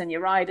owners and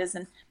your riders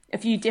and a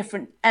few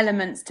different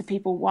elements to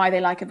people why they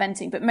like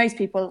eventing. But most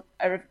people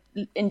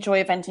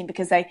enjoy eventing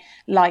because they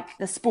like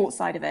the sports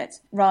side of it,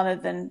 rather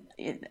than,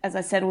 as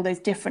I said, all those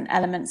different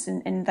elements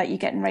in that you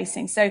get in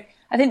racing. So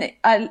I think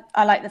that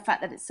I like the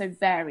fact that it's so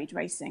varied,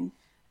 racing.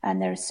 And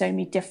there are so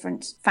many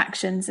different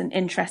factions and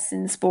interests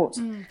in the sport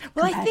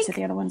compared to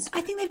the other ones.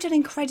 I think they've done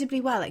incredibly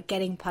well at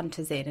getting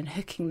punters in and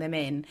hooking them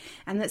in.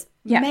 And that's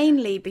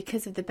mainly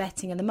because of the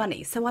betting and the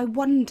money. So I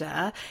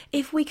wonder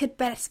if we could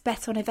bet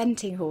on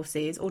eventing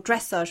horses or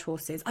dressage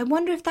horses. I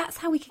wonder if that's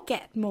how we could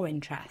get more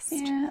interest.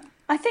 Yeah,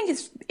 I think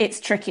it's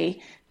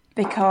tricky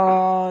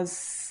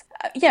because...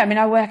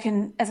 I work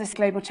in, as I said,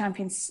 Global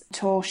Champions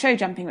Tour show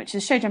jumping, which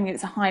is show jumping at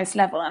its highest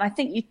level. And I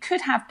think you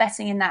could have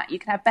betting in that. You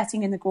could have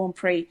betting in the Grand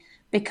Prix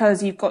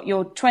because you've got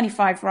your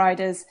 25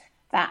 riders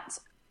that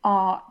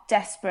are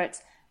desperate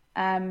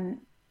to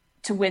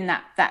win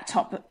that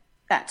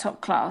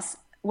top class.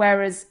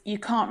 Whereas you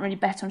can't really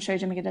bet on show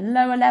jumping at a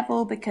lower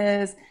level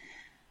because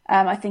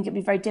I think it'd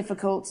be very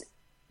difficult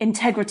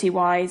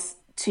integrity-wise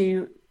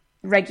to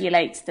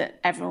regulate that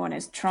everyone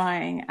is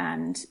trying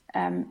and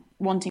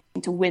wanting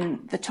to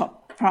win the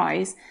top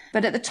prize.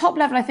 But at the top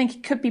level, I think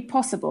it could be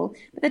possible.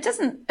 But there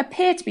doesn't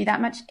appear to be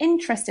that much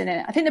interest in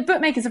it. I think the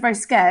bookmakers are very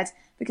scared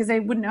because they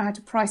wouldn't know how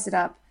to price it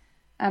up,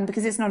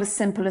 because it's not as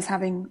simple as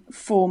having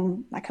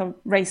form, like a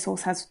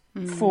racehorse has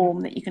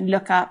form that you can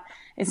look up.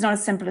 It's not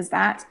as simple as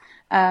that.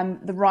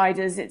 The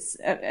riders, it's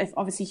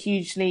obviously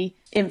hugely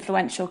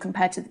influential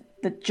compared to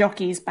the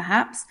jockeys,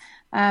 perhaps.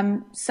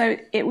 So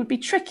it would be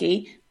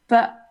tricky.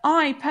 But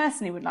I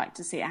personally would like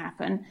to see it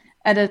happen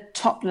at a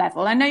top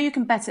level. I know you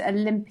can bet at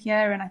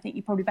Olympia, and I think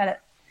you probably bet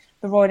at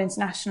the Royal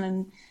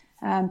International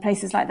and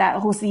places like that.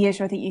 A Horse of the Year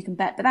show, I think you can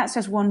bet, but that's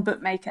just one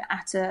bookmaker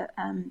at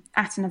an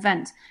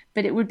event.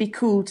 But it would be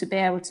cool to be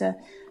able to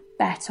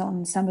bet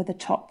on some of the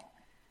top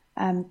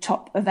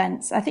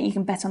events. I think you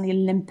can bet on the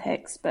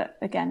Olympics, but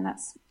again,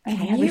 that's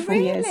only every 4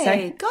 years.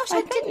 So gosh,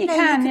 I didn't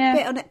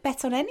know you could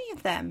bet on any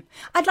of them.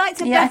 I'd like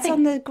to bet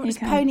on the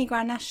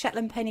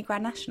Shetland Pony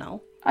Grand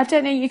National. I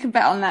don't think you can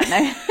bet on that,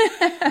 no.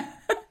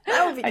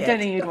 That would be good. I don't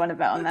think you'd want to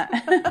bet on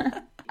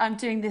that. I'm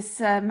doing this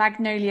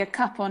Magnolia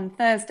Cup on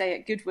Thursday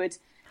at Goodwood,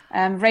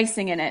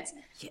 racing in it.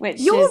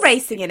 You're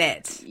racing in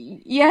it?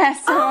 Yeah,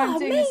 so I'm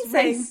doing amazing. this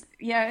race.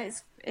 Yeah,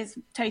 it's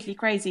totally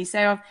crazy.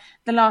 So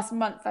the last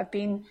month I've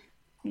been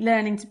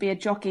learning to be a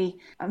jockey.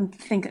 I don't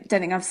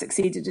think I've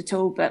succeeded at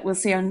all, but we'll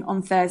see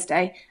on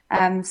Thursday.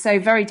 So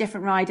very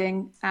different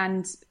riding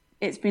and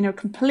it's been a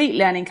complete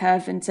learning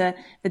curve into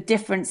the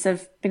difference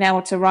of being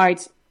able to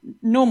ride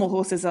normal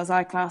horses, as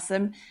I class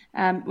them,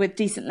 with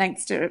decent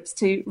length stirrups,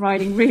 to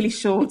riding really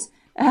short,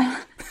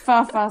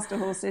 far faster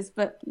horses,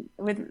 but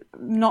with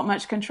not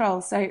much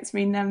control. So it's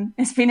been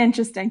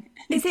interesting.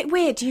 Is it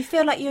weird? Do you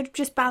feel like you're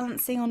just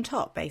balancing on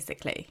top,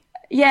 basically?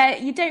 Yeah,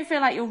 you don't feel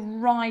like you're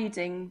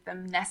riding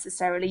them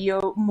necessarily.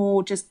 You're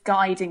more just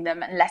guiding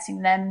them and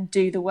letting them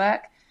do the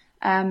work.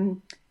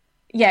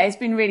 Yeah, it's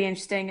been really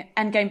interesting.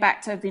 And going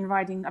back to I've been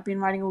riding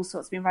all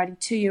sorts. I've been riding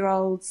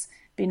 2-year-olds,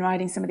 been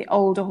riding some of the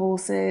older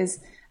horses,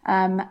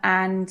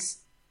 and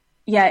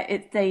yeah,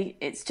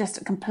 it's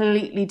just a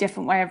completely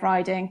different way of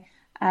riding.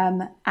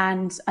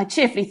 And I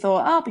cheerfully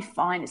thought, I'll be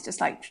fine. It's just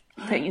like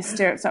putting your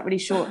stirrups up really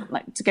short,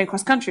 like to go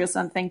cross country or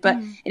something. But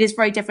it is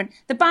very different.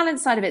 The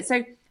balance side of it.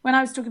 So when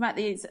I was talking about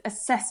these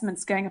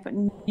assessments going up at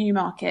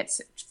Newmarket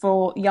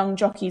for young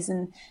jockeys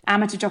and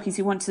amateur jockeys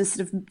who want to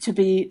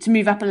to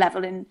move up a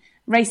level in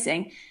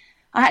racing,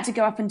 I had to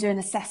go up and do an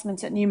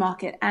assessment at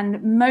Newmarket,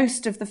 and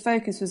most of the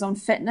focus was on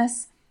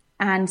fitness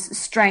and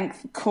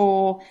strength,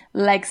 core,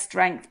 leg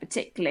strength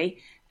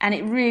particularly. And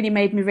it really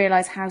made me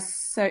realise how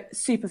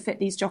super fit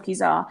these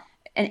jockeys are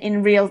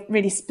in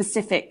really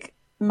specific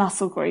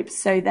muscle groups.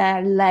 So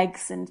their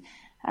legs and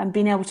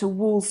being able to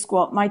wall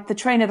squat. The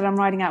trainer that I'm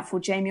riding out for,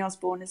 Jamie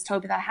Osborne, has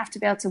told me that I have to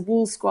be able to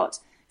wall squat.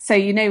 So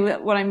you know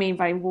what I mean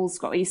by wall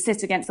squat, where you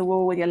sit against the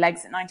wall with your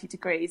legs at 90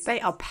 degrees. They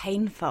are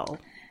painful.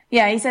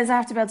 Yeah, he says I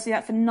have to be able to do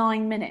that for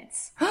 9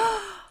 minutes,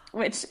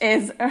 which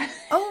is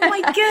oh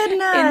my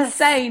goodness,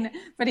 insane.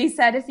 But he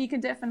said if you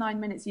can do it for 9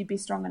 minutes, you'd be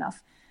strong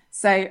enough.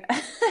 So,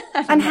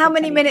 and how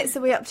many minutes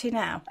are we up to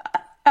now?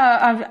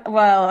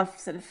 I've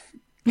sort of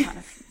kind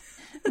of.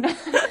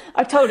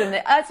 I told him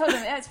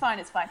it's fine.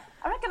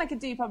 I reckon I could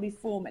do probably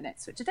 4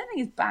 minutes, which I don't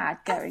think is bad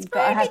going,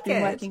 but I have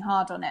been working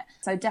hard on it.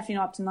 So definitely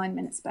not up to 9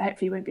 minutes, but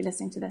hopefully he won't be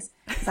listening to this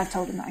because I've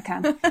told him that I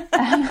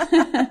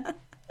can.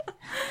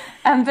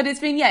 But it's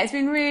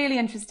been really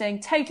interesting.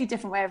 Totally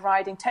different way of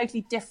riding,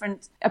 totally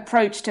different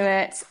approach to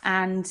it,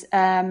 and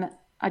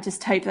I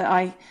just hope that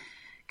I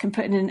can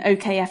put in an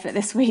okay effort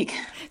this week.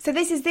 So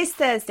this is this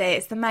Thursday.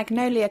 It's the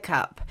Magnolia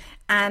Cup,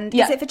 and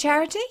is it for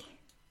charity?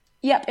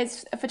 Yep,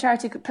 it's for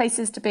charity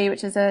Places to Be,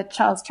 which is a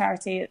child's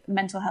charity,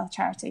 mental health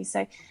charity.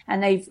 So,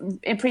 and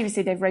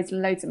previously they've raised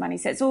loads of money.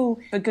 So it's all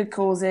for good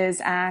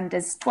causes, and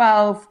there's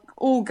 12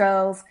 all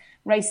girls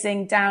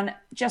racing down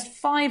just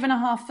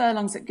 5.5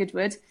 furlongs at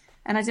Goodwood.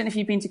 And I don't know if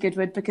you've been to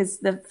Goodwood, because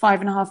the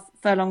 5.5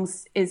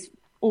 furlongs is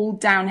all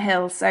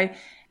downhill. So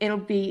it'll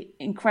be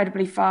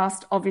incredibly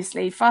fast,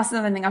 obviously, faster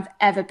than anything I've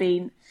ever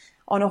been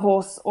on a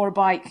horse or a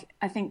bike.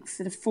 I think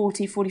sort of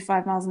 40,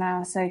 45 miles an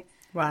hour. So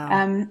wow.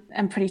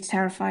 I'm pretty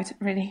terrified,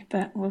 really,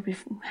 but we'll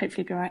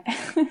hopefully be right.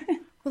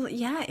 Well,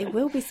 yeah, it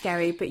will be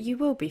scary, but you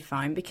will be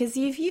fine because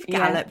you've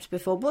galloped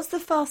before. What's the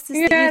fastest that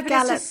you've galloped?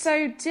 Yeah, but it's just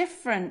so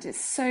different. It's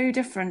so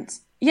different.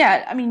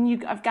 Yeah, I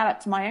mean, I've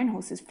galloped my own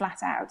horses flat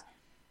out.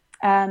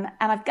 And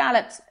I've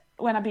galloped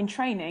when I've been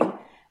training,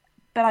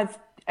 but I've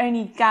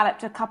only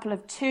galloped a couple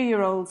of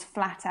 2-year-olds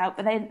flat out,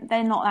 but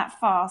they're not that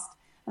fast.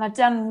 And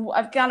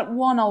I've galloped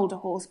one older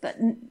horse, but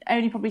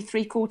only probably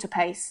 3/4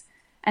 pace.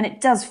 And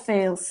it just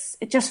feels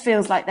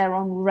like they're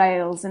on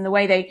rails, and the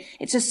way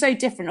it's just so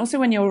different. Also,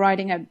 when you're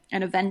riding an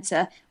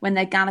eventer, when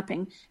they're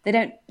galloping, they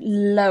don't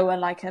lower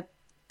like a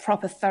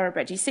proper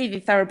thoroughbred. You see the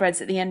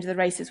thoroughbreds at the end of the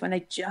races when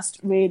they just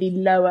really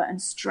lower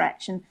and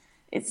stretch, and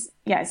it's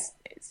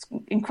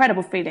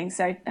incredible feeling.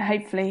 So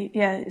hopefully,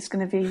 it's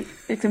going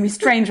to be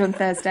strange on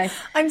Thursday.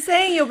 I'm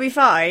saying you'll be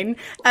fine,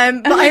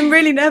 but I'm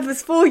really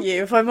nervous for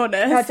you, if I'm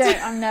honest.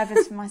 I'm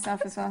nervous for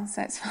myself as well,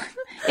 so it's fine.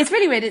 It's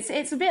really weird.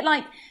 It's a bit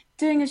like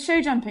doing a show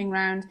jumping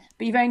round,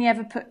 but you've only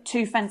ever put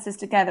 2 fences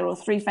together or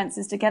 3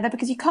 fences together,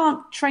 because you can't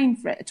train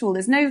for it at all.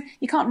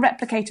 You can't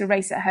replicate a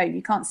race at home.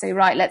 You can't say,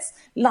 right, let's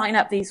line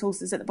up these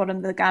horses at the bottom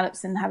of the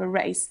gallops and have a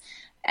race.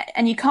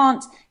 And you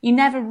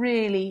never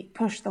really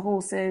push the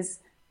horses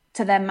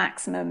to their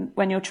maximum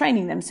when you're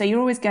training them. So you're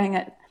always going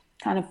at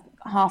kind of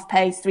half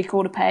pace,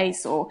 3/4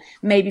 pace, or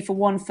maybe for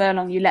 1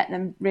 furlong, you let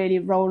them really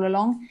roll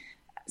along.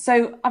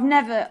 So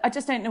I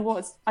just don't know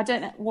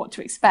what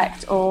to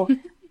expect or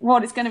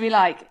what it's going to be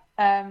like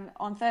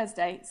on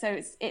Thursday.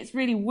 So it's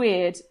really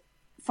weird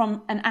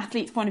from an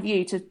athlete's point of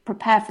view to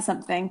prepare for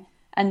something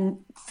and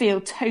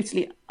feel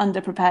totally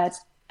underprepared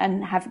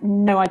and have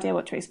no idea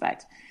what to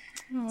expect.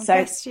 Oh, so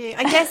bless you.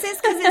 I guess it's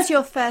because it's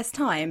your first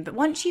time, but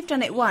once you've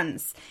done it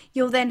once,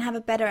 you'll then have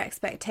a better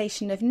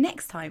expectation of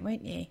next time,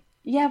 won't you?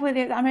 Yeah, well,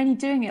 I'm only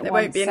doing it once. There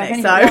won't be a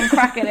next time. time. One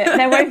crack at it.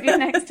 There won't be a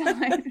next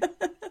time.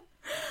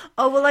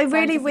 Oh, well, I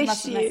really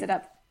wish you...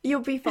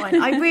 You'll be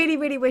fine. I really,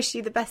 really wish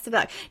you the best of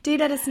luck. Do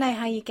let us know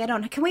how you get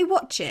on. Can we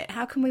watch it?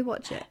 How can we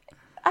watch it?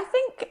 I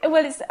think,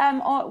 it's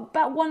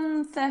about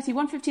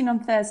 1:15 on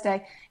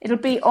Thursday. It'll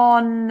be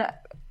on...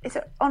 Is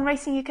it on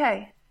Racing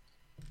UK?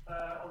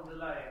 On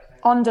delay, I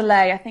think. On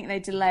delay. I think they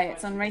delay.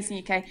 It's on Racing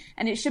UK.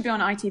 And it should be on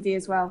ITV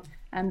as well.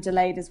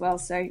 delayed as well.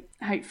 So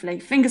hopefully,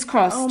 fingers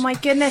crossed. Oh my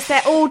goodness,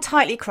 they're all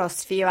tightly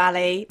crossed for you,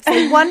 Ali. So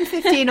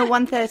 1:15 or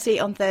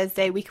 1:30 on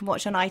Thursday we can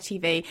watch on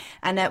ITV,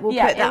 and we'll put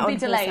that on. It'll be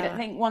delayed. I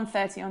think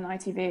 1:30 on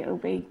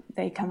ITV.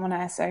 They come on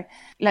air. So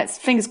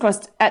fingers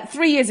crossed.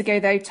 3 years ago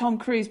though, Tom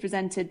Cruise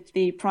presented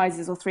the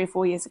prizes, or 3 or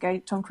 4 years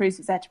ago, Tom Cruise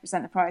was there to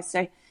present the prize.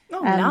 So.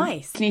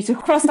 Nice. Need to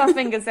cross our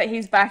fingers that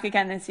he's back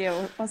again this year,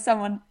 or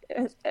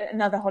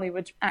another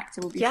Hollywood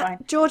actor will be fine.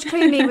 George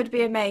Clooney would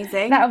be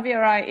amazing. That would be all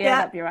right. Yeah,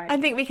 that'd be all right. I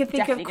think we could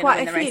think Definitely of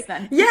quite a few. race,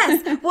 then.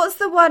 Yes. What's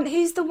the one?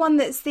 Who's the one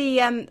that's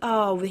the?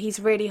 He's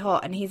really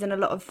hot and he's in a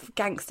lot of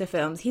gangster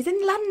films. He's in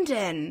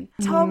London.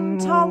 Tom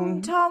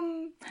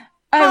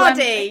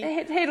Hardy.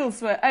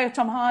 Hiddlesworth. Oh,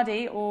 Tom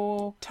Hardy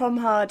or Tom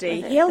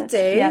Hardy. He'll do.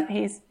 Yeah,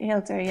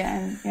 he'll do.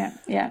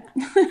 Yeah.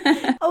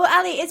 Oh,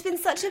 Ali, it's been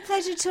such a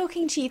pleasure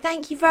talking to you.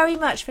 Thank you very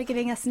much for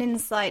giving us an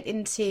insight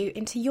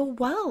into your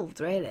world.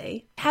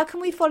 Really. How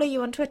can we follow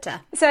you on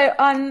Twitter? So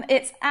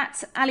it's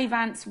at Ali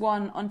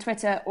Vance1 on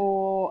Twitter,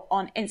 or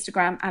on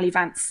Instagram Ali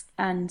Vance,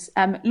 and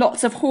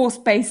lots of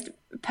horse-based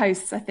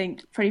posts. I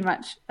think pretty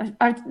much.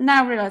 I've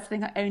now realised I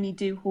think I only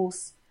do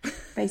horse.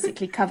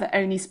 Basically cover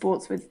only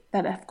sports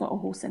that have got a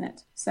horse in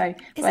it. So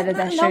whether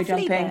they're show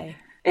jumping, though?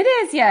 It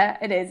is. Yeah,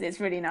 it is.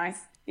 It's really nice.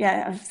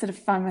 Yeah, I've sort of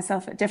found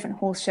myself at different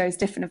horse shows,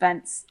 different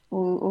events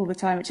all the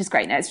time, which is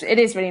great. No, it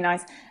is really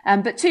nice.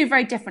 But two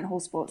very different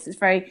horse sports. It's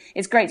great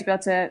to be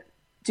able to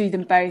do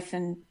them both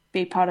and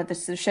be part of the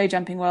sort of show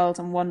jumping world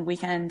on one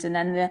weekend, and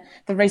then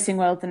the racing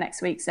world the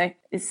next week. So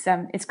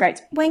it's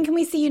great. When can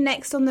we see you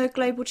next on the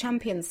Global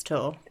Champions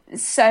Tour?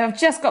 So I've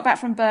just got back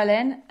from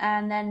Berlin,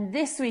 and then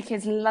this week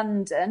is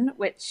London,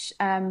 which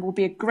will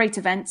be a great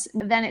event.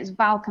 Then it's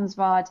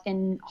Valkenswaard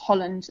in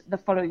Holland the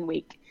following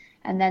week.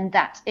 And then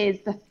that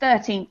is the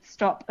 13th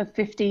stop of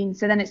 15.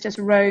 So then it's just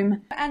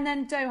Rome. And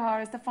then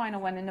Doha is the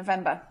final one in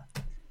November.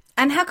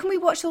 And how can we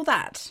watch all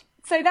that?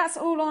 So that's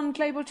all on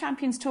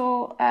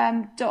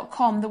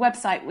globalchampionstour.com, the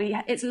website.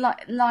 It's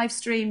live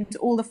streamed,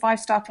 all the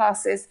 5-star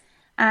classes.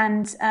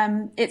 And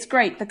it's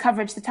great. The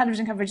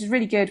television coverage is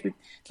really good, with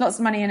lots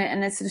of money in it,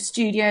 and there's sort of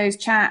studios,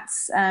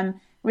 chats,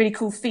 really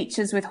cool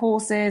features with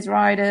horses,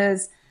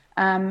 riders,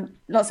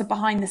 lots of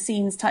behind the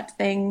scenes type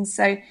things.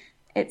 So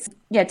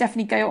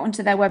definitely go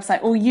onto their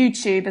website, or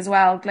YouTube as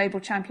well, Global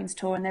Champions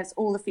Tour, and there's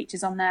all the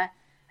features on there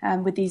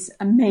with these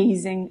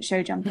amazing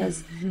show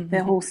jumpers.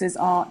 The horses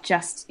are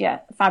just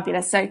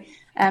fabulous. So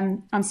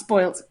I'm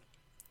spoilt.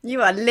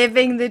 You are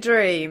living the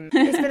dream.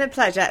 It's been a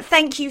pleasure.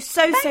 Thank you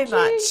so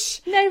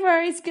much. No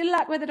worries. Good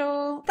luck with it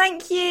all.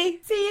 Thank you.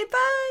 See you.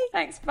 Bye.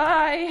 Thanks.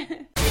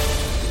 Bye.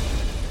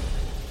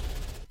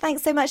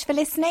 Thanks so much for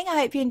listening. I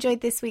hope you enjoyed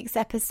this week's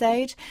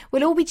episode.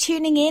 We'll all be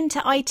tuning in to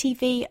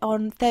ITV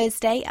on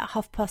Thursday at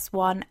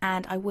 1:30,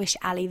 and I wish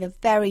Ali the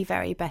very,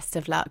 very best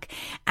of luck.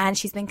 And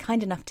she's been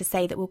kind enough to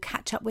say that we'll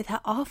catch up with her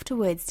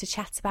afterwards to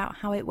chat about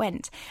how it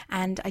went.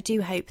 And I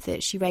do hope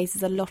that she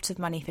raises a lot of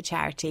money for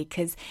charity,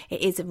 because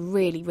it is a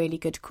really, really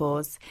good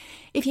cause.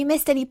 If you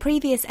missed any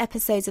previous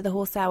episodes of the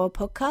Horse Hour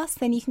podcast,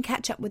 then you can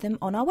catch up with them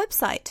on our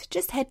website.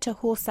 Just head to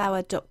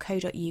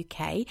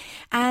horsehour.co.uk.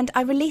 And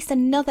I released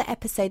another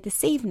episode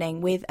this evening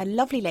with a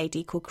lovely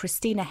lady called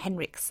Christina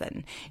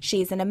Henriksson.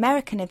 She's an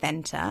American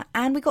eventer,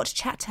 and we got to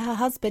chat to her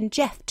husband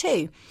Jeff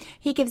too.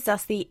 He gives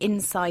us the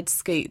inside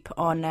scoop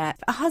on a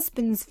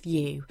husband's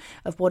view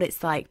of what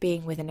it's like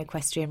being with an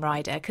equestrian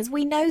rider, because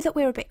we know that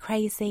we're a bit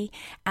crazy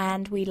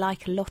and we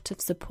like a lot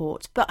of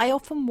support, but I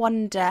often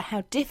wonder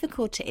how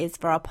difficult it is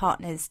for our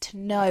partners to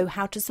know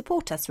how to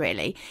support us,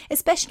 really,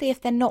 especially if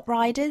they're not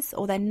riders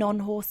or they're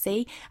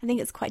non-horsey. I think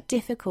it's quite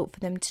difficult for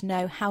them to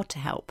know how to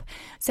help.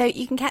 So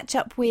you can catch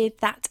up with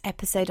that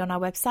episode on our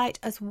website,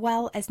 as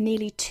well as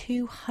nearly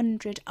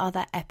 200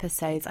 other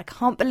episodes. I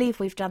can't believe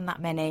we've done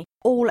that many.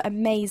 All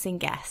amazing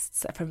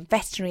guests from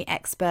veterinary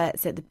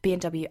experts at the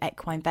B&W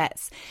Equine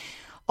Vets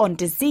on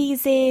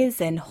diseases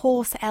and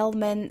horse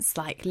ailments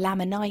like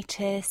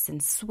laminitis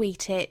and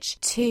sweet itch,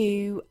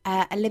 to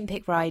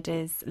Olympic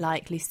riders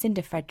like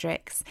Lucinda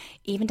Fredericks,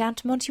 even down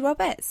to Monty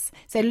Roberts.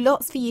 So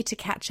lots for you to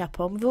catch up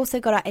on. We've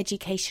also got our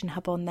education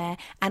hub on there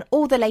and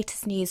all the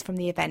latest news from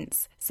the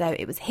events. So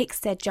it was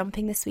Hickstead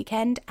jumping this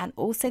weekend, and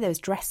also there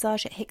was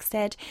dressage at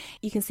Hickstead.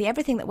 You can see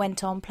everything that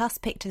went on, plus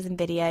pictures and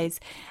videos.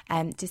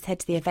 Just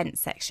head to the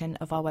events section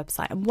of our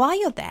website. And while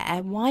you're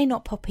there, why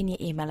not pop in your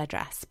email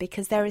address?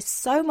 Because there is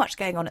so much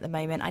going on at the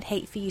moment. I'd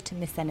hate for you to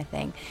miss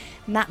anything.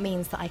 And that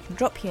means that I can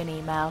drop you an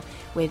email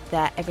with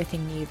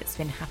everything new that's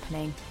been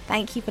happening.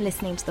 Thank you for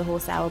listening to the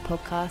Horse Hour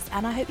podcast,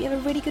 and I hope you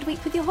have a really good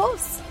week with your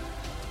horse.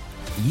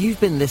 You've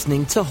been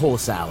listening to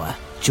Horse Hour.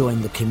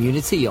 Join the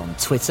community on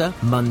Twitter,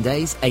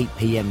 Mondays, 8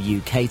 p.m.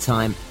 UK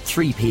time,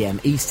 3 p.m.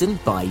 Eastern,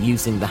 by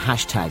using the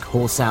hashtag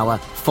Horse Hour.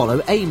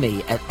 Follow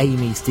Amy at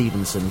Amy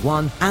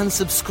Stevenson1, and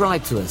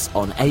subscribe to us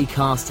on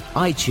Acast,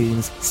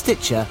 iTunes,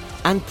 Stitcher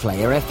and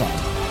Player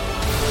FM.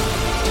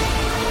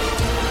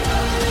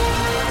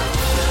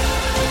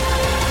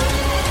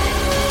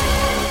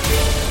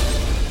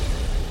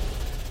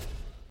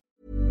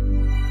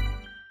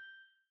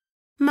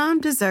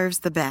 deserves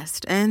the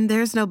best, and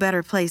there's no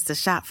better place to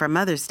shop for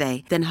Mother's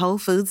Day than Whole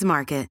Foods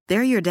Market.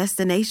 They're your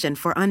destination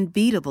for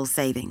unbeatable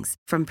savings,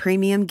 from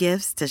premium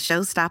gifts to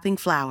show-stopping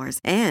flowers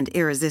and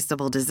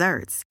irresistible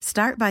desserts.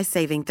 Start by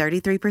saving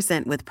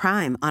 33% with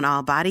Prime on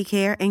all body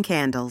care and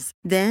candles.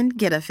 Then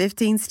get a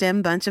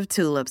 15-stem bunch of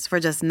tulips for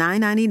just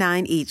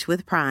 $9.99 each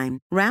with Prime.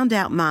 Round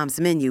out Mom's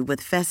menu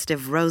with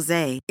festive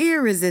rosé,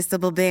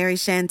 irresistible berry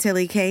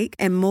chantilly cake,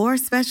 and more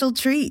special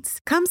treats.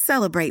 Come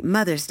celebrate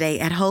Mother's Day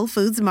at Whole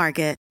Foods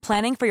Market.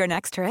 Planning for your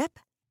next trip?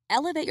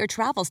 Elevate your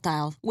travel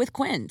style with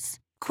Quince.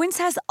 Quince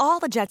has all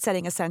the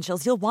jet-setting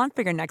essentials you'll want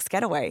for your next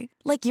getaway,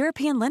 like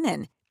European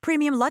linen,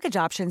 premium luggage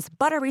options,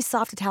 buttery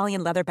soft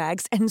Italian leather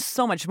bags, and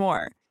so much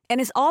more.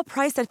 And is all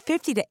priced at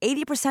 50 to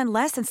 80%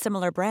 less than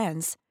similar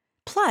brands.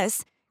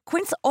 Plus,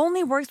 Quince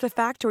only works with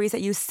factories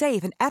that use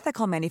safe and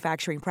ethical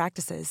manufacturing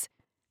practices.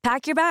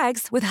 Pack your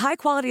bags with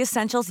high-quality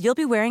essentials you'll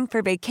be wearing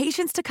for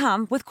vacations to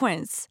come with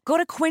Quince. Go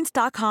to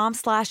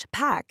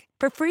quince.com/pack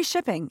for free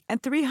shipping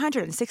and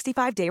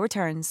 365-day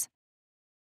returns.